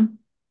in them.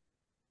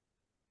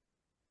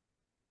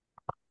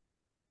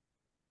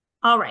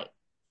 All right.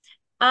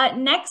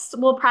 Next,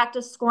 we'll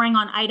practice scoring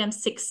on item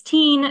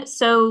 16.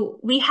 So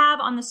we have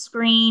on the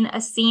screen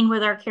a scene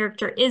with our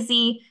character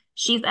Izzy.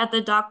 She's at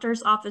the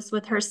doctor's office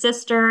with her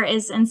sister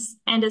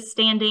and is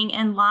standing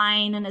in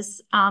line and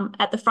is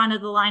at the front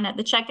of the line at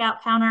the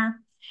checkout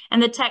counter.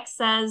 And the text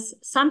says,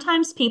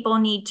 sometimes people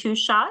need 2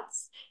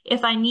 shots.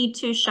 If I need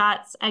 2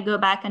 shots, I go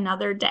back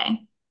another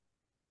day.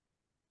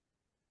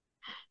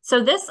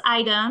 So this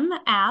item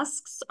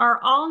asks, are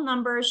all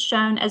numbers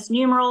shown as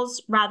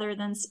numerals rather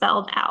than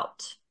spelled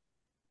out?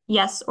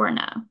 Yes or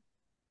no?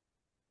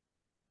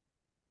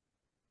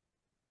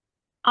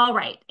 All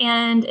right,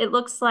 and it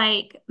looks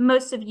like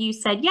most of you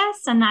said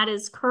yes, and that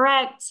is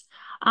correct.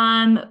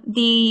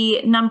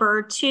 The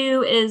number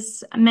 2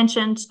 is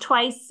mentioned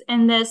twice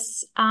in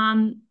this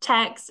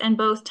text, and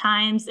both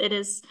times it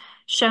is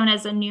shown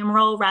as a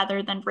numeral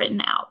rather than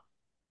written out.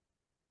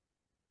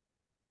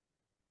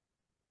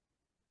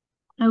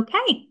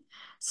 Okay,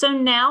 so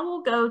now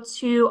we'll go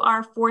to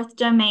our fourth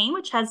domain,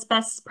 which has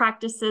best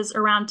practices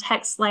around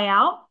text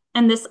layout.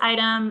 And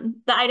the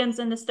items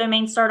in this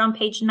domain start on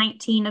page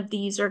 19 of the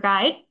user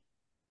guide.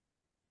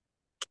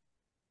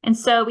 And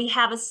so we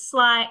have a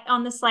slide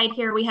on the slide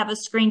here, we have a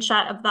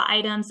screenshot of the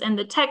items in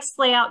the text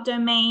layout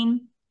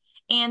domain.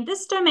 And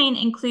this domain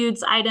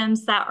includes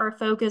items that are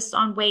focused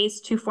on ways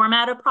to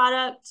format a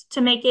product to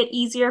make it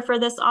easier for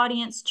this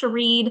audience to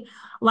read,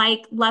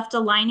 like left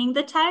aligning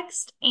the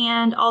text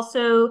and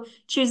also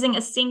choosing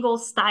a single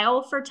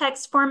style for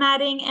text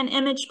formatting and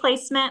image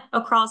placement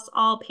across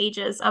all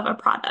pages of a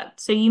product.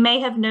 So you may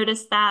have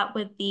noticed that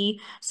with the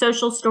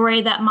social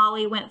story that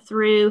Molly went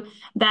through,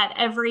 that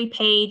every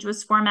page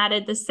was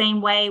formatted the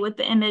same way with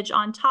the image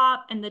on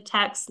top and the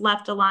text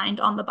left aligned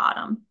on the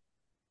bottom.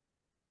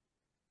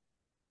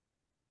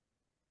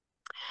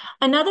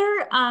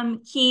 Another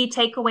key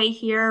takeaway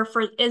here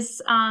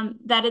is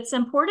that it's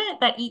important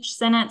that each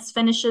sentence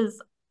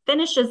finishes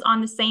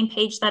on the same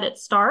page that it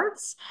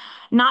starts.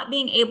 Not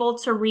being able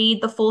to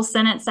read the full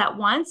sentence at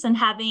once and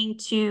having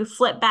to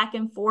flip back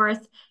and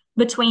forth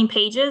between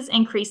pages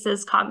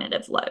increases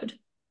cognitive load.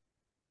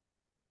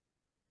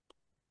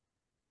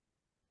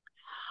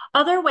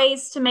 Other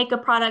ways to make a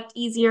product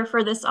easier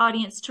for this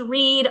audience to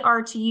read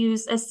are to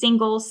use a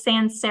single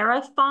sans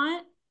serif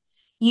font,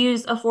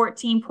 use a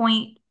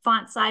 14-point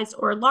font size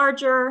or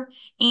larger,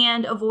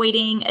 and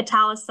avoiding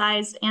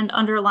italicized and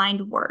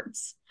underlined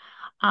words.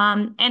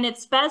 And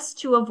it's best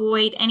to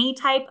avoid any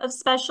type of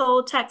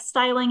special text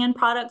styling in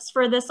products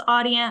for this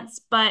audience,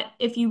 but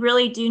if you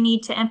really do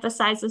need to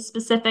emphasize a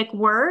specific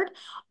word,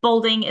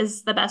 bolding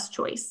is the best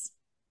choice.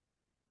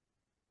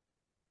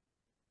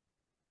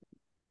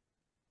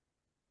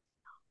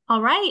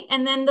 All right,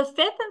 and then the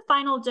fifth and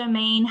final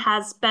domain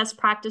has best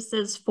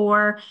practices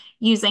for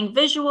using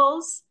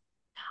visuals.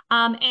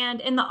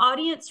 And in the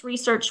audience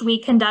research we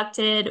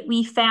conducted,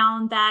 we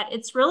found that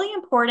it's really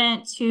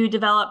important to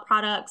develop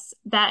products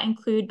that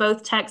include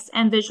both text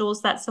and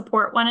visuals that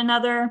support one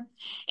another.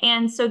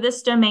 And so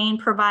this domain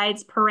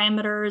provides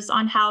parameters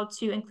on how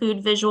to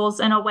include visuals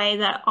in a way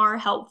that are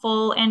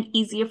helpful and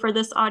easier for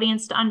this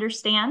audience to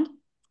understand.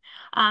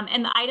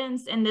 And the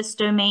items in this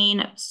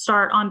domain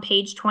start on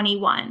page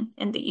 21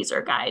 in the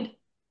user guide.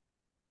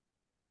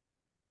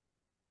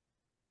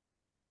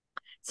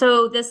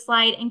 So this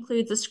slide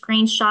includes a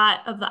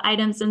screenshot of the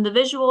items in the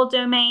visual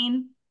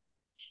domain.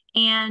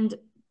 And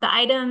the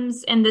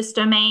items in this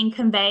domain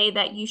convey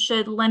that you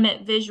should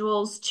limit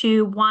visuals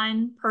to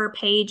 1 per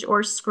page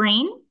or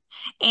screen.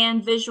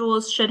 And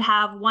visuals should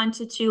have 1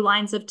 to 2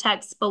 lines of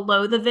text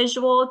below the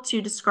visual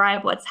to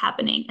describe what's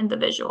happening in the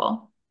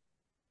visual.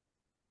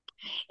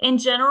 In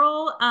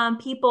general,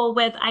 people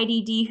with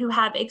IDD who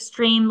have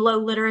extreme low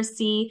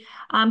literacy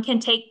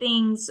can take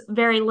things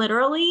very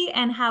literally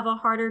and have a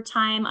harder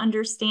time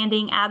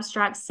understanding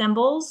abstract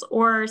symbols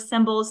or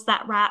symbols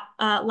that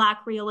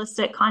lack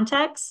realistic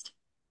context.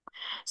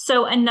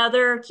 So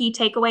another key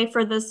takeaway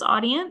for this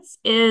audience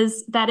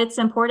is that it's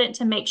important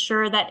to make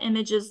sure that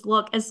images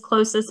look as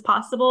close as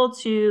possible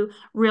to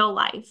real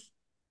life.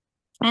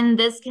 And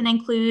this can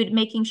include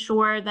making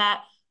sure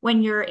that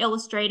when you're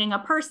illustrating a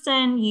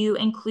person, you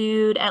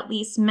include at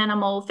least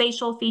minimal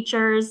facial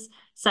features,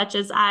 such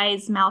as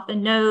eyes, mouth,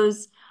 and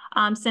nose,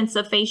 since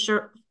a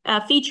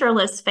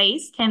featureless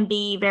face can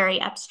be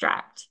very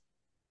abstract.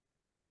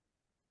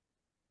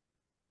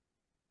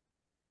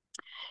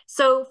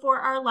 So for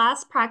our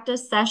last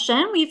practice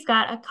session, we've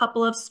got a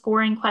couple of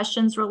scoring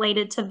questions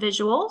related to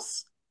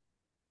visuals.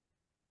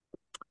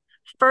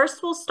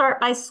 First, we'll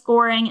start by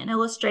scoring an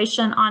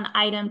illustration on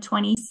item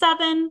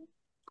 27.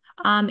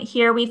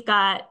 Here we've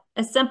got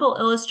a simple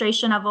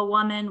illustration of a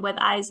woman with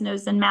eyes,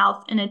 nose, and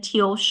mouth in a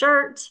teal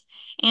shirt,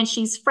 and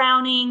she's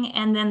frowning,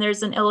 and then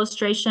there's an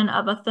illustration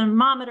of a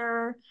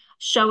thermometer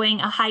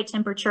showing a high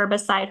temperature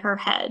beside her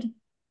head.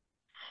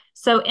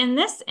 So in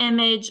this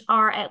image,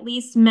 are at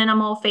least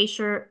minimal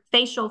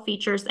facial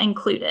features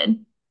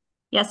included?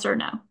 Yes or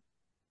no?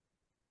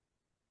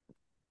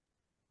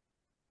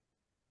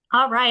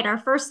 All right, our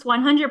first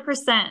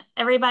 100%.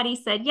 Everybody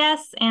said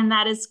yes, and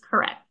that is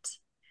correct.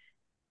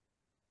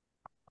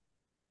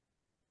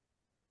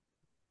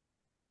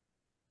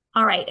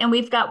 All right, and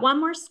we've got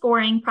one more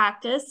scoring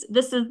practice.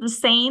 This is the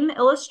same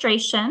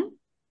illustration.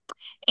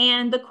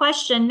 And the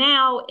question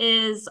now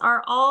is,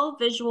 are all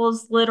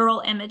visuals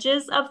literal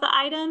images of the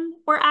item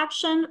or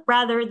action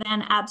rather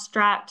than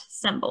abstract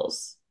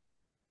symbols?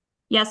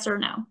 Yes or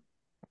no?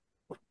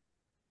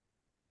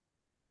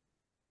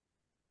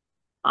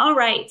 All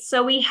right,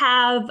 so we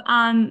have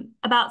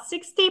about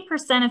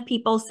 60% of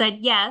people said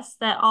yes,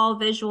 that all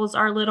visuals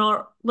are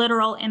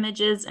literal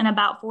images, and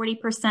about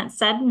 40%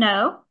 said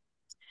no.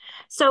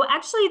 So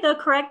actually the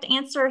correct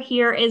answer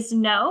here is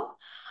no.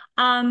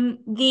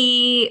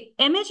 The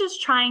image is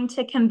trying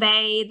to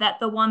convey that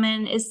the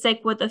woman is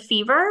sick with a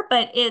fever,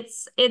 but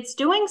it's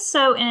doing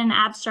so in an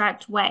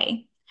abstract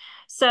way.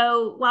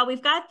 So while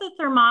we've got the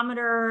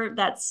thermometer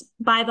that's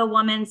by the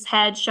woman's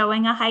head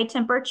showing a high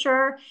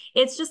temperature,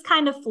 it's just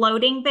kind of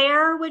floating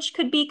there, which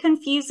could be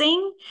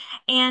confusing.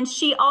 And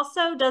she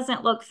also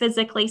doesn't look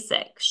physically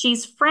sick.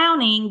 She's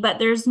frowning, but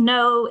there's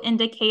no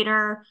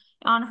indicator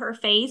on her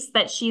face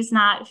that she's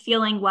not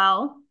feeling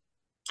well.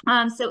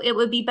 So it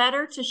would be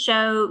better to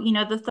show,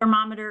 the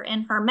thermometer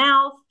in her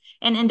mouth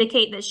and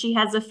indicate that she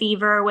has a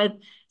fever with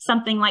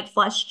something like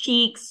flushed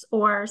cheeks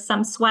or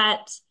some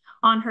sweat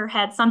on her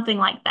head, something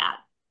like that.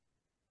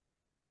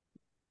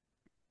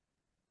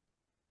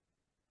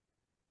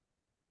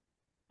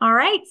 All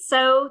right,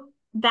 so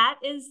that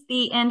is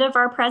the end of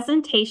our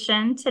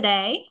presentation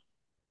today.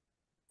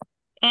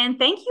 And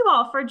thank you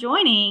all for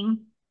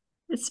joining.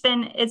 It's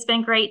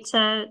been great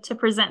to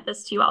present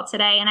this to you all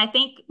today. And I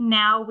think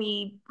now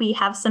we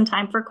have some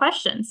time for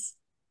questions.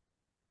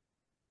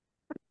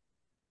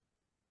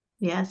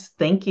 Yes,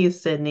 thank you,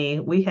 Sydney.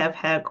 We have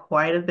had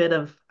quite a bit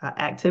of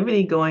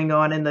activity going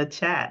on in the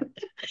chat.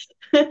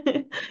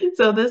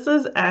 So this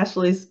is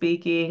Ashley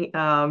speaking.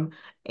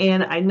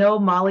 And I know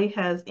Molly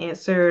has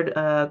answered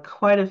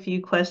quite a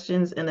few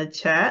questions in the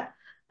chat.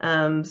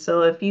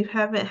 So if you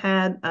haven't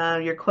had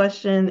your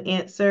question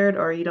answered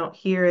or you don't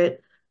hear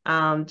it,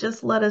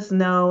 just let us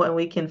know and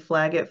we can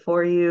flag it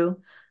for you.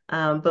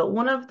 But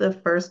one of the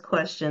first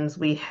questions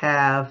we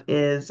have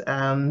is,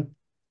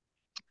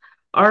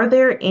 are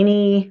there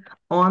any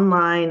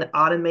online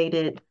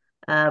automated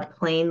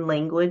plain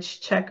language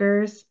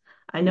checkers?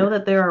 I know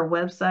that there are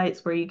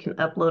websites where you can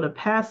upload a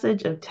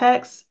passage of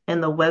text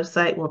and the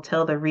website will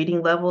tell the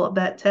reading level of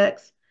that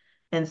text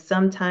and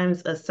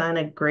sometimes assign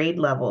a grade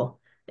level.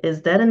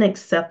 Is that an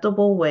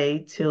acceptable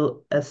way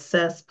to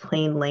assess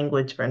plain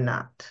language or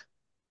not?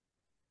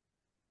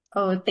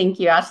 Oh, thank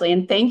you, Ashley.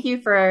 And thank you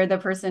for the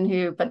person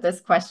who put this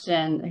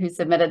question, who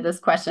submitted this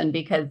question,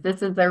 because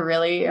this is a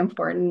really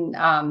important,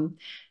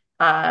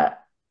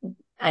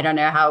 I don't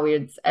know how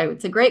it's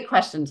a great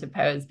question to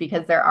pose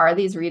because there are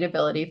these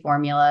readability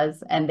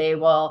formulas and they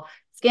will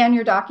scan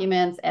your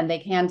documents and they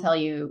can tell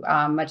you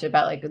much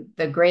about like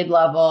the grade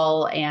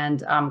level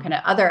and kind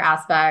of other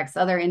aspects,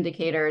 other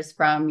indicators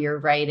from your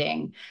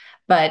writing.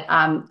 But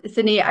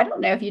Sydney, I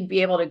don't know if you'd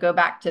be able to go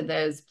back to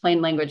those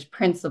plain language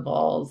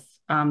principles,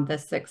 the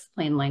 6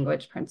 plain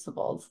language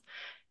principles.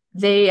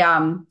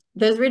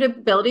 Those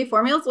readability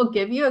formulas will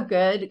give you a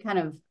good kind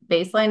of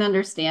baseline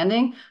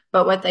understanding,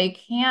 but what they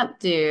can't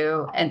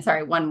do, and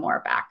sorry, one more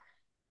back.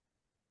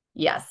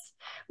 Yes.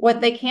 What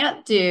they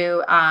can't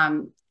do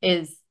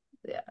is,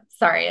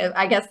 sorry,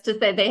 I guess to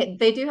say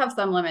they do have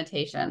some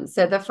limitations.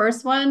 So the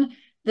first one,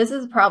 this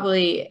is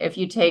probably, if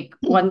you take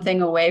one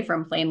thing away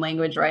from plain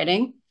language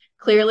writing,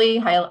 clearly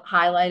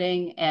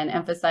highlighting and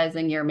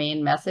emphasizing your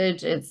main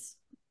message is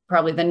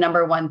probably the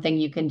number one thing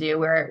you can do.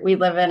 Where we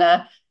live in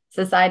a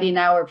society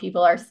now where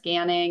people are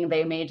scanning,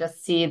 they may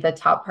just see the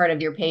top part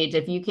of your page.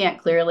 If you can't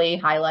clearly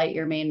highlight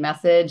your main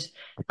message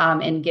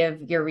and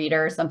give your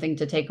reader something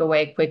to take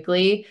away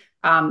quickly,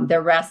 the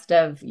rest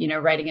of,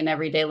 writing in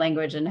everyday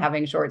language and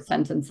having short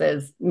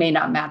sentences may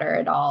not matter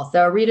at all.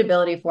 So a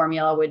readability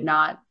formula would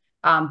not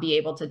be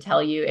able to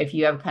tell you if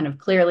you have kind of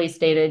clearly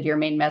stated your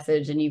main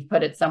message and you've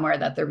put it somewhere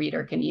that the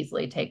reader can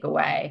easily take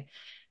away.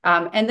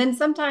 And then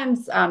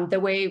sometimes the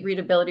way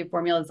readability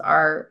formulas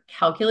are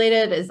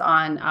calculated is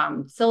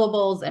on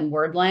syllables and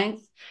word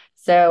length.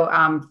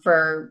 So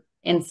for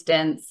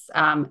instance,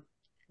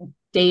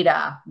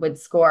 data would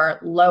score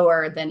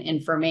lower than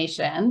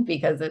information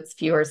because it's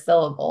fewer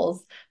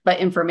syllables, but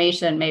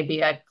information may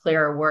be a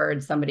clearer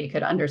word somebody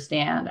could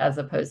understand as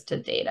opposed to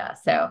data.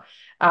 So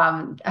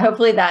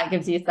hopefully that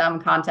gives you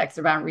some context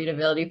around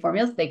readability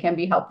formulas. They can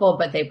be helpful,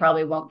 but they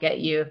probably won't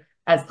get you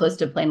as close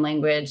to plain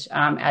language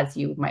as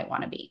you might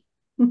want to be.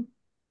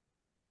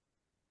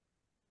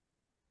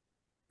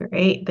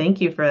 Great. Thank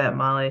you for that,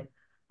 Molly.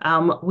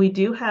 We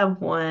do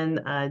have one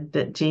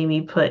that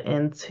Jamie put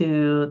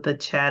into the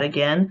chat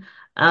again.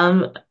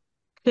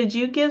 Could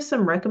you give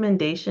some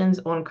recommendations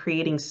on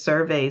creating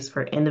surveys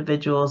for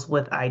individuals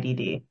with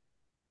IDD?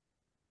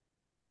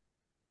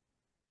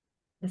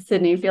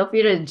 Sydney, feel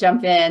free to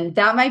jump in.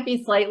 That might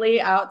be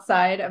slightly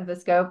outside of the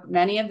scope.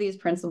 Many of these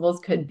principles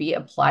could be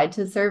applied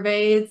to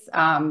surveys.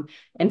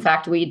 In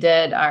fact, we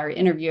did our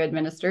interview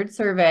administered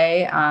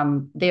survey.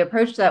 The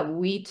approach that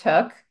we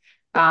took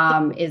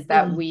is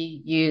that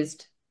we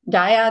used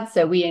dyads.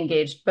 So we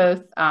engaged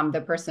both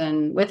the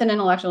person with an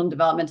intellectual and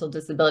developmental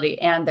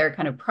disability and their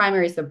kind of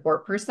primary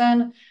support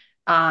person.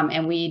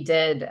 And we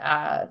did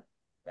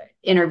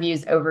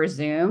interviews over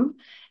Zoom.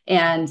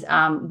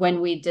 And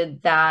when we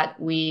did that,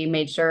 we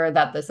made sure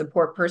that the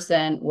support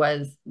person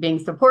was being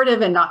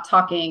supportive and not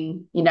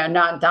talking,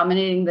 not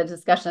dominating the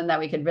discussion, that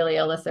we could really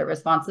elicit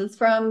responses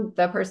from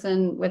the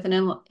person with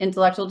an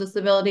intellectual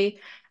disability.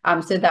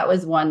 So that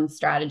was one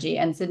strategy.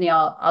 And Sydney,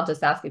 I'll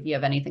just ask if you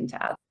have anything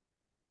to add.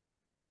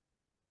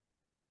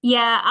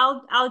 Yeah,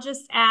 I'll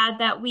just add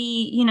that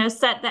we,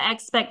 set the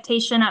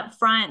expectation up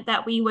front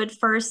that we would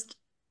first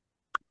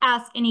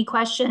ask any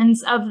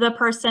questions of the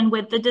person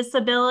with the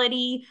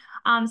disability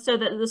so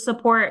that the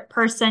support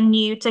person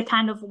knew to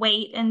kind of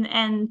wait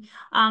and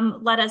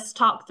let us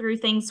talk through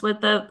things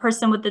with the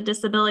person with the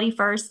disability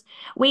first.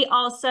 We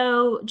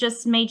also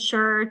just made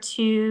sure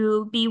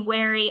to be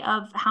wary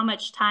of how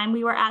much time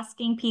we were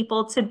asking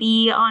people to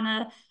be on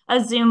a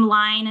Zoom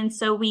line. And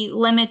so we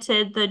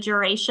limited the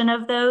duration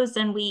of those,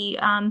 and we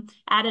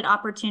added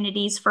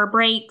opportunities for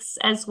breaks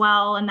as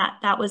well. And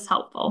that was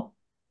helpful.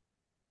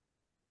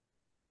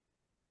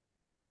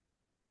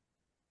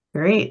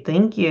 Great,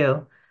 thank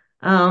you.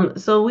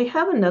 So we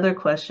have another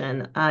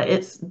question.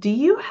 Do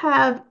you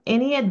have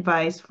any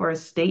advice for a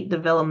state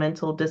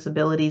developmental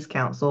disabilities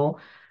council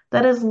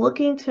that is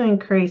looking to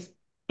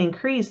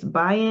increase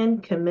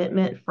buy-in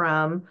commitment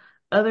from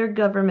other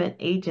government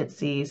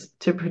agencies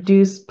to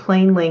produce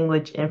plain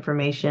language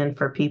information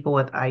for people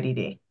with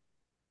IDD?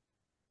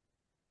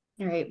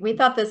 All right. We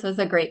thought this was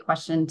a great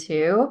question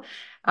too.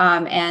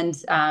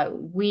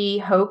 We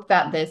hope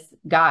that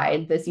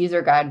this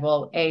user guide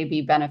will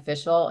be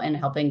beneficial in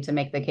helping to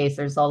make the case.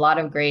 There's a lot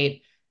of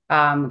great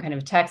kind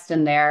of text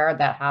in there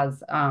that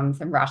has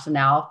some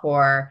rationale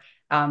for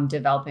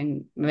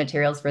developing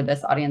materials for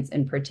this audience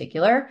in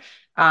particular.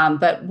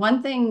 But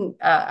one thing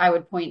I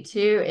would point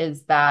to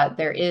is that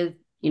there is,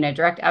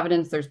 direct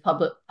evidence, there's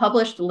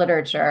published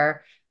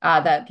literature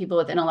that people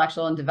with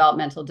intellectual and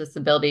developmental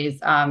disabilities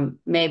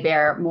may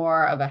bear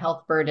more of a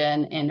health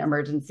burden in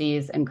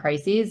emergencies and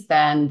crises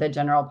than the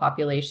general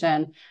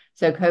population.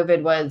 So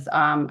COVID was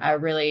a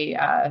really,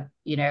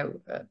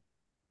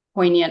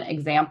 poignant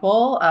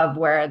example of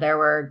where there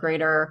were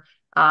greater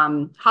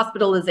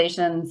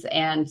hospitalizations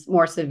and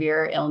more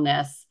severe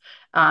illness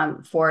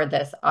for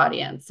this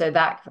audience. So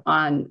that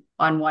on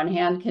one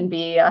hand can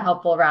be a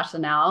helpful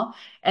rationale.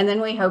 And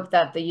then we hope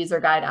that the user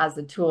guide as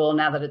a tool,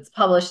 now that it's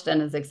published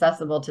and is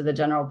accessible to the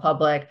general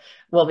public,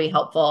 will be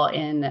helpful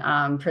in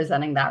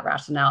presenting that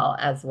rationale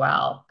as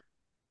well.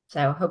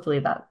 So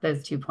hopefully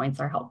those 2 points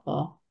are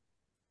helpful.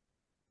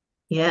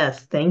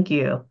 Yes, thank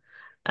you.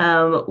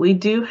 We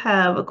do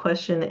have a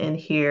question in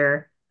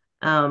here.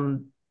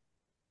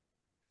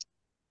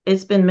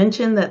 It's been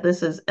mentioned that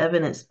this is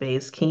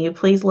evidence-based. Can you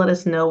please let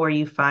us know where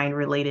you find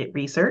related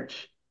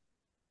research?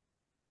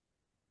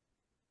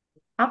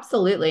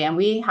 Absolutely. And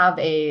we have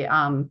a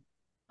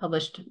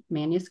published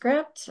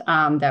manuscript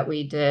that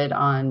we did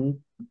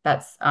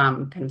that's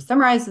kind of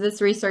summarized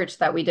this research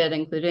that we did,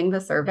 including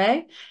the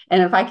survey.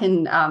 And if I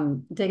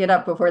can dig it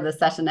up before the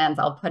session ends,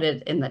 I'll put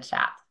it in the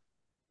chat.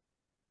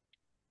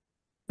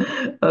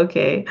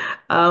 Okay.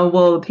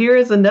 Well, here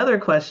is another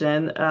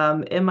question.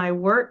 In my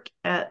work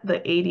at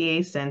the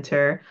ADA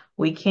Center,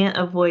 we can't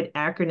avoid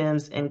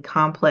acronyms and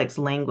complex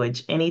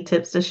language. Any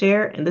tips to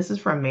share? And this is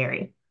from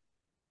Mary.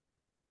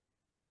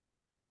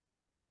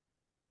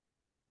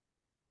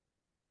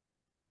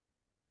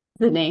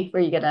 Sydney, were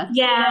you gonna?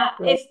 Yeah,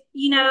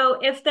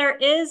 if there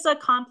is a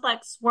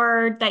complex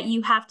word that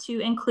you have to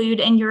include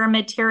in your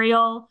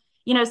material,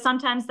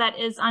 sometimes that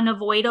is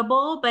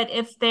unavoidable. But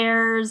if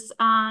there's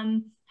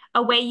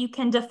a way you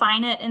can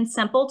define it in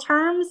simple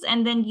terms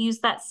and then use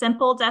that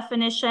simple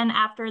definition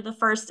after the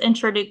first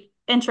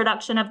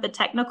introduction of the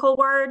technical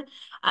word,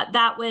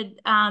 that would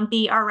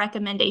be our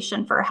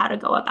recommendation for how to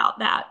go about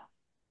that.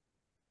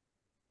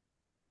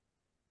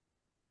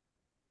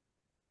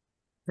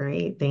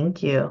 Great,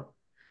 thank you.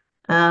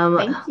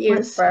 Thank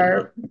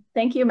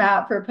you,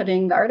 Matt, for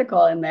putting the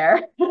article in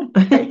there.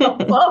 Very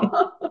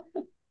helpful.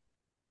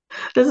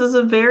 This is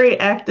a very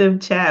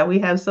active chat. We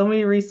have so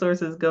many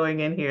resources going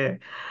in here.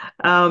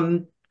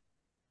 Mary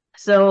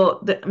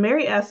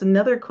asked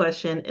another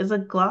question. Is a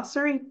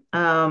glossary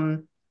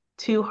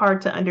too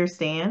hard to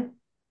understand?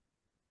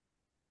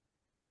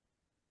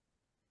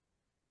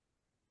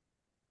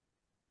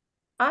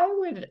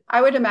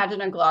 I would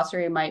imagine a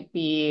glossary might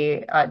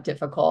be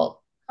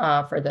difficult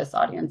for this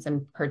audience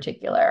in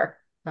particular.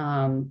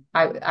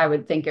 I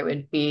would think it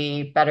would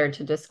be better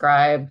to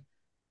describe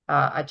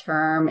a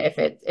term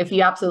if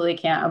you absolutely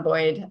can't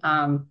avoid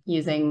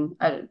using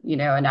an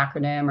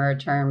acronym or a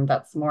term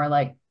that's more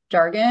like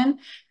jargon,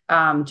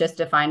 just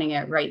defining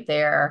it right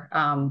there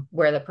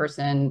where the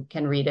person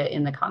can read it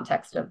in the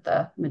context of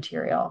the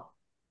material.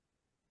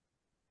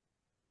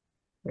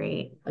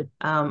 Great.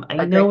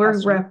 I know we're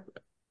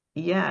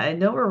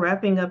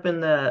wrapping up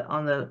on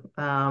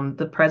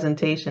the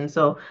presentation,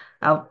 so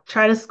I'll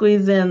try to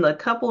squeeze in a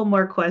couple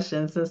more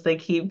questions since they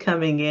keep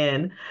coming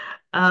in.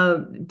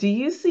 Do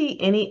you see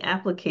any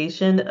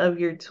application of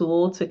your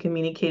tool to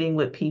communicating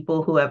with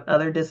people who have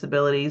other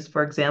disabilities,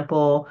 for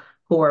example,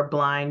 who are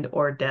blind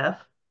or deaf?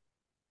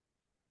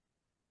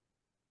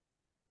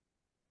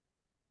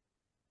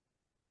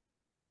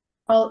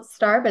 I'll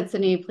start, but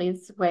Sydney,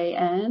 please weigh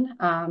in.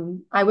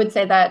 I would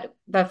say that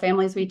the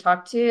families we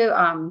talked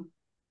to,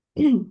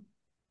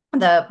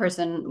 the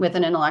person with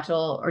an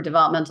intellectual or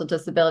developmental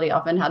disability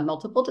often had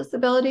multiple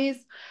disabilities.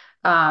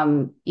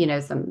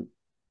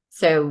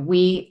 So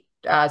we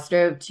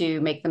strove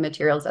to make the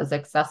materials as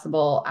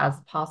accessible as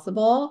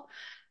possible.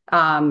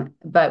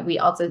 But we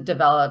also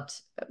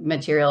developed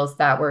materials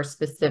that were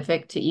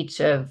specific to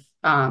each of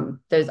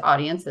those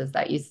audiences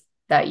that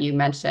you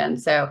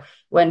mentioned. So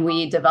when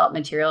we develop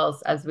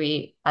materials, as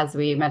we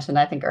mentioned,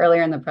 I think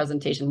earlier in the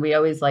presentation, we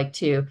always like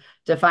to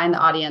define the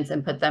audience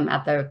and put them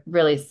at the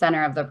really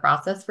center of the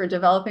process for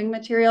developing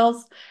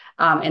materials.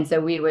 And so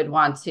we would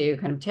want to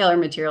kind of tailor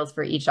materials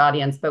for each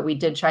audience, but we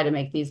did try to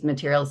make these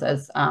materials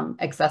as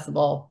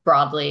accessible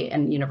broadly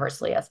and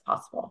universally as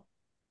possible.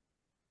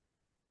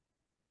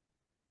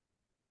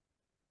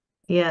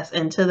 Yes,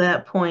 and to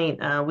that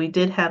point, we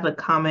did have a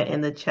comment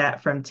in the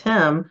chat from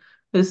Tim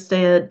who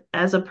said,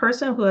 as a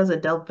person who has a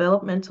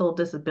developmental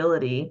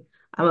disability,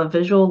 I'm a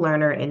visual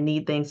learner and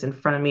need things in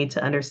front of me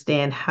to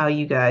understand how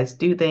you guys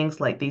do things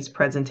like these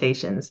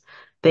presentations.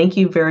 Thank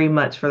you very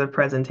much for the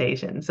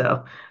presentation.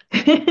 So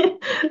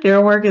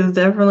your work is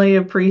definitely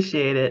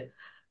appreciated.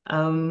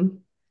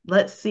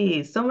 Let's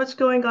see, so much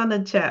going on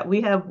in the chat.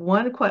 We have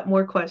one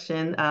more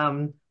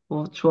question,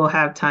 which we'll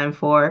have time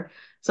for.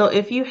 So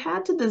if you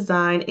had to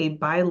design a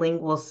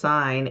bilingual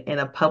sign in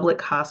a public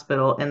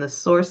hospital and the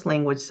source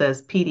language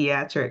says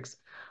pediatrics,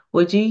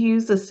 would you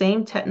use the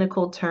same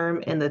technical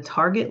term in the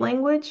target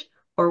language,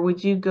 or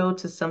would you go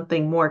to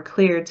something more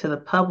clear to the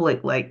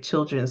public like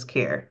children's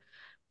care?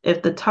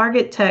 If the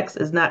target text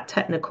is not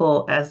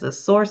technical as the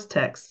source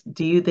text,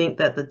 do you think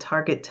that the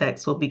target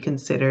text will be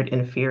considered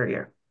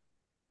inferior?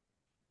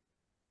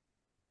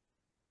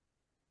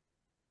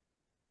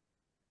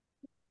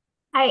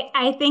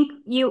 I think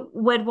you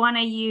would want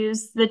to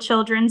use the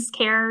children's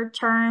care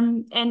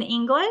term in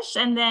English,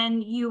 and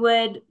then you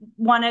would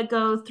want to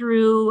go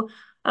through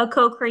a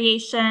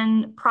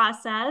co-creation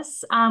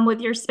process with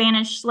your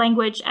Spanish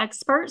language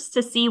experts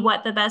to see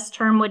what the best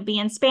term would be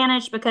in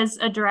Spanish, because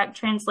a direct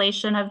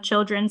translation of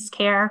children's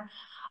care,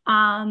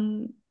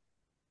 may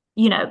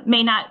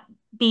not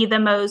be the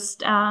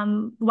most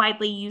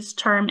widely used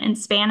term in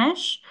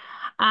Spanish.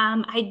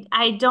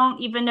 I don't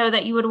even know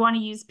that you would want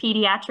to use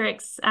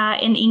pediatrics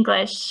in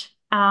English.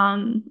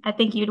 I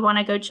think you'd want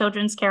to go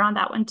children's care on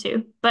that one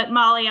too. But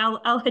Molly,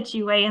 I'll let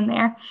you weigh in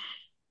there.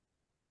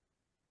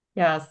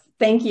 Yes,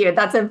 thank you.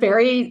 That's a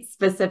very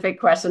specific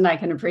question. I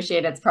can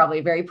appreciate it's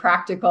probably very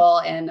practical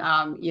and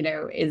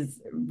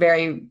is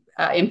very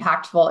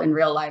impactful in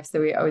real life.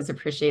 So we always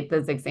appreciate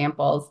those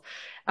examples.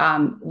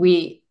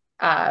 We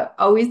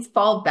always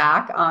fall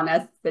back on,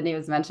 as Sydney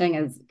was mentioning,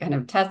 is kind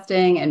of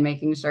testing and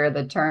making sure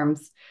the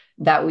terms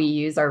that we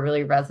use are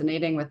really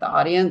resonating with the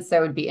audience. So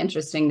it would be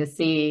interesting to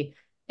see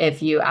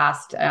if you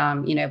asked,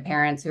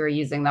 parents who are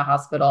using the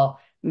hospital,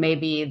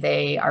 maybe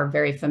they are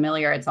very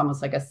familiar. It's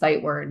almost like a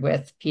sight word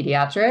with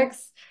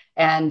pediatrics,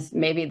 and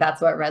maybe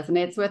that's what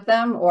resonates with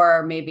them.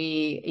 Or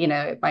maybe,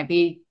 it might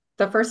be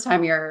the first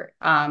time you're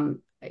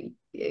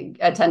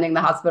attending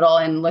the hospital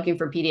and looking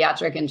for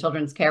pediatric and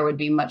children's care would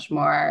be much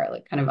more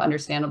like kind of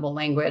understandable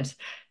language.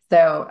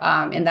 So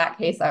in that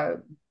case,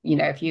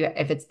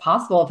 if it's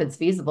possible, if it's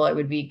feasible, it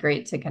would be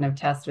great to kind of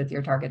test with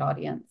your target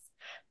audience.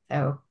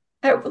 So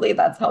hopefully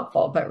that's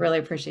helpful, but really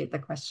appreciate the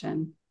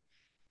question.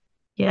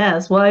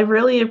 Yes, well, I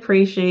really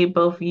appreciate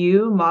both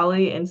you,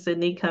 Molly, and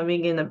Sydney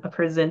coming in and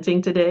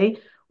presenting today.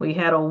 We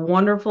had a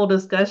wonderful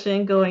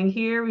discussion going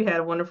here. We had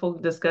a wonderful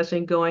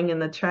discussion going in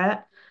the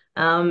chat.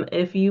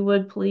 If you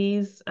would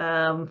please, for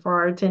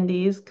our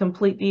attendees,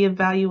 complete the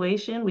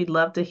evaluation. We'd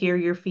love to hear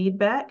your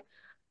feedback.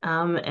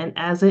 And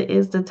as it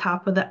is the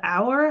top of the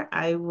hour,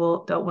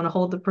 don't want to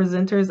hold the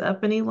presenters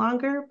up any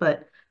longer,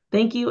 but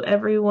thank you,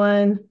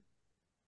 everyone.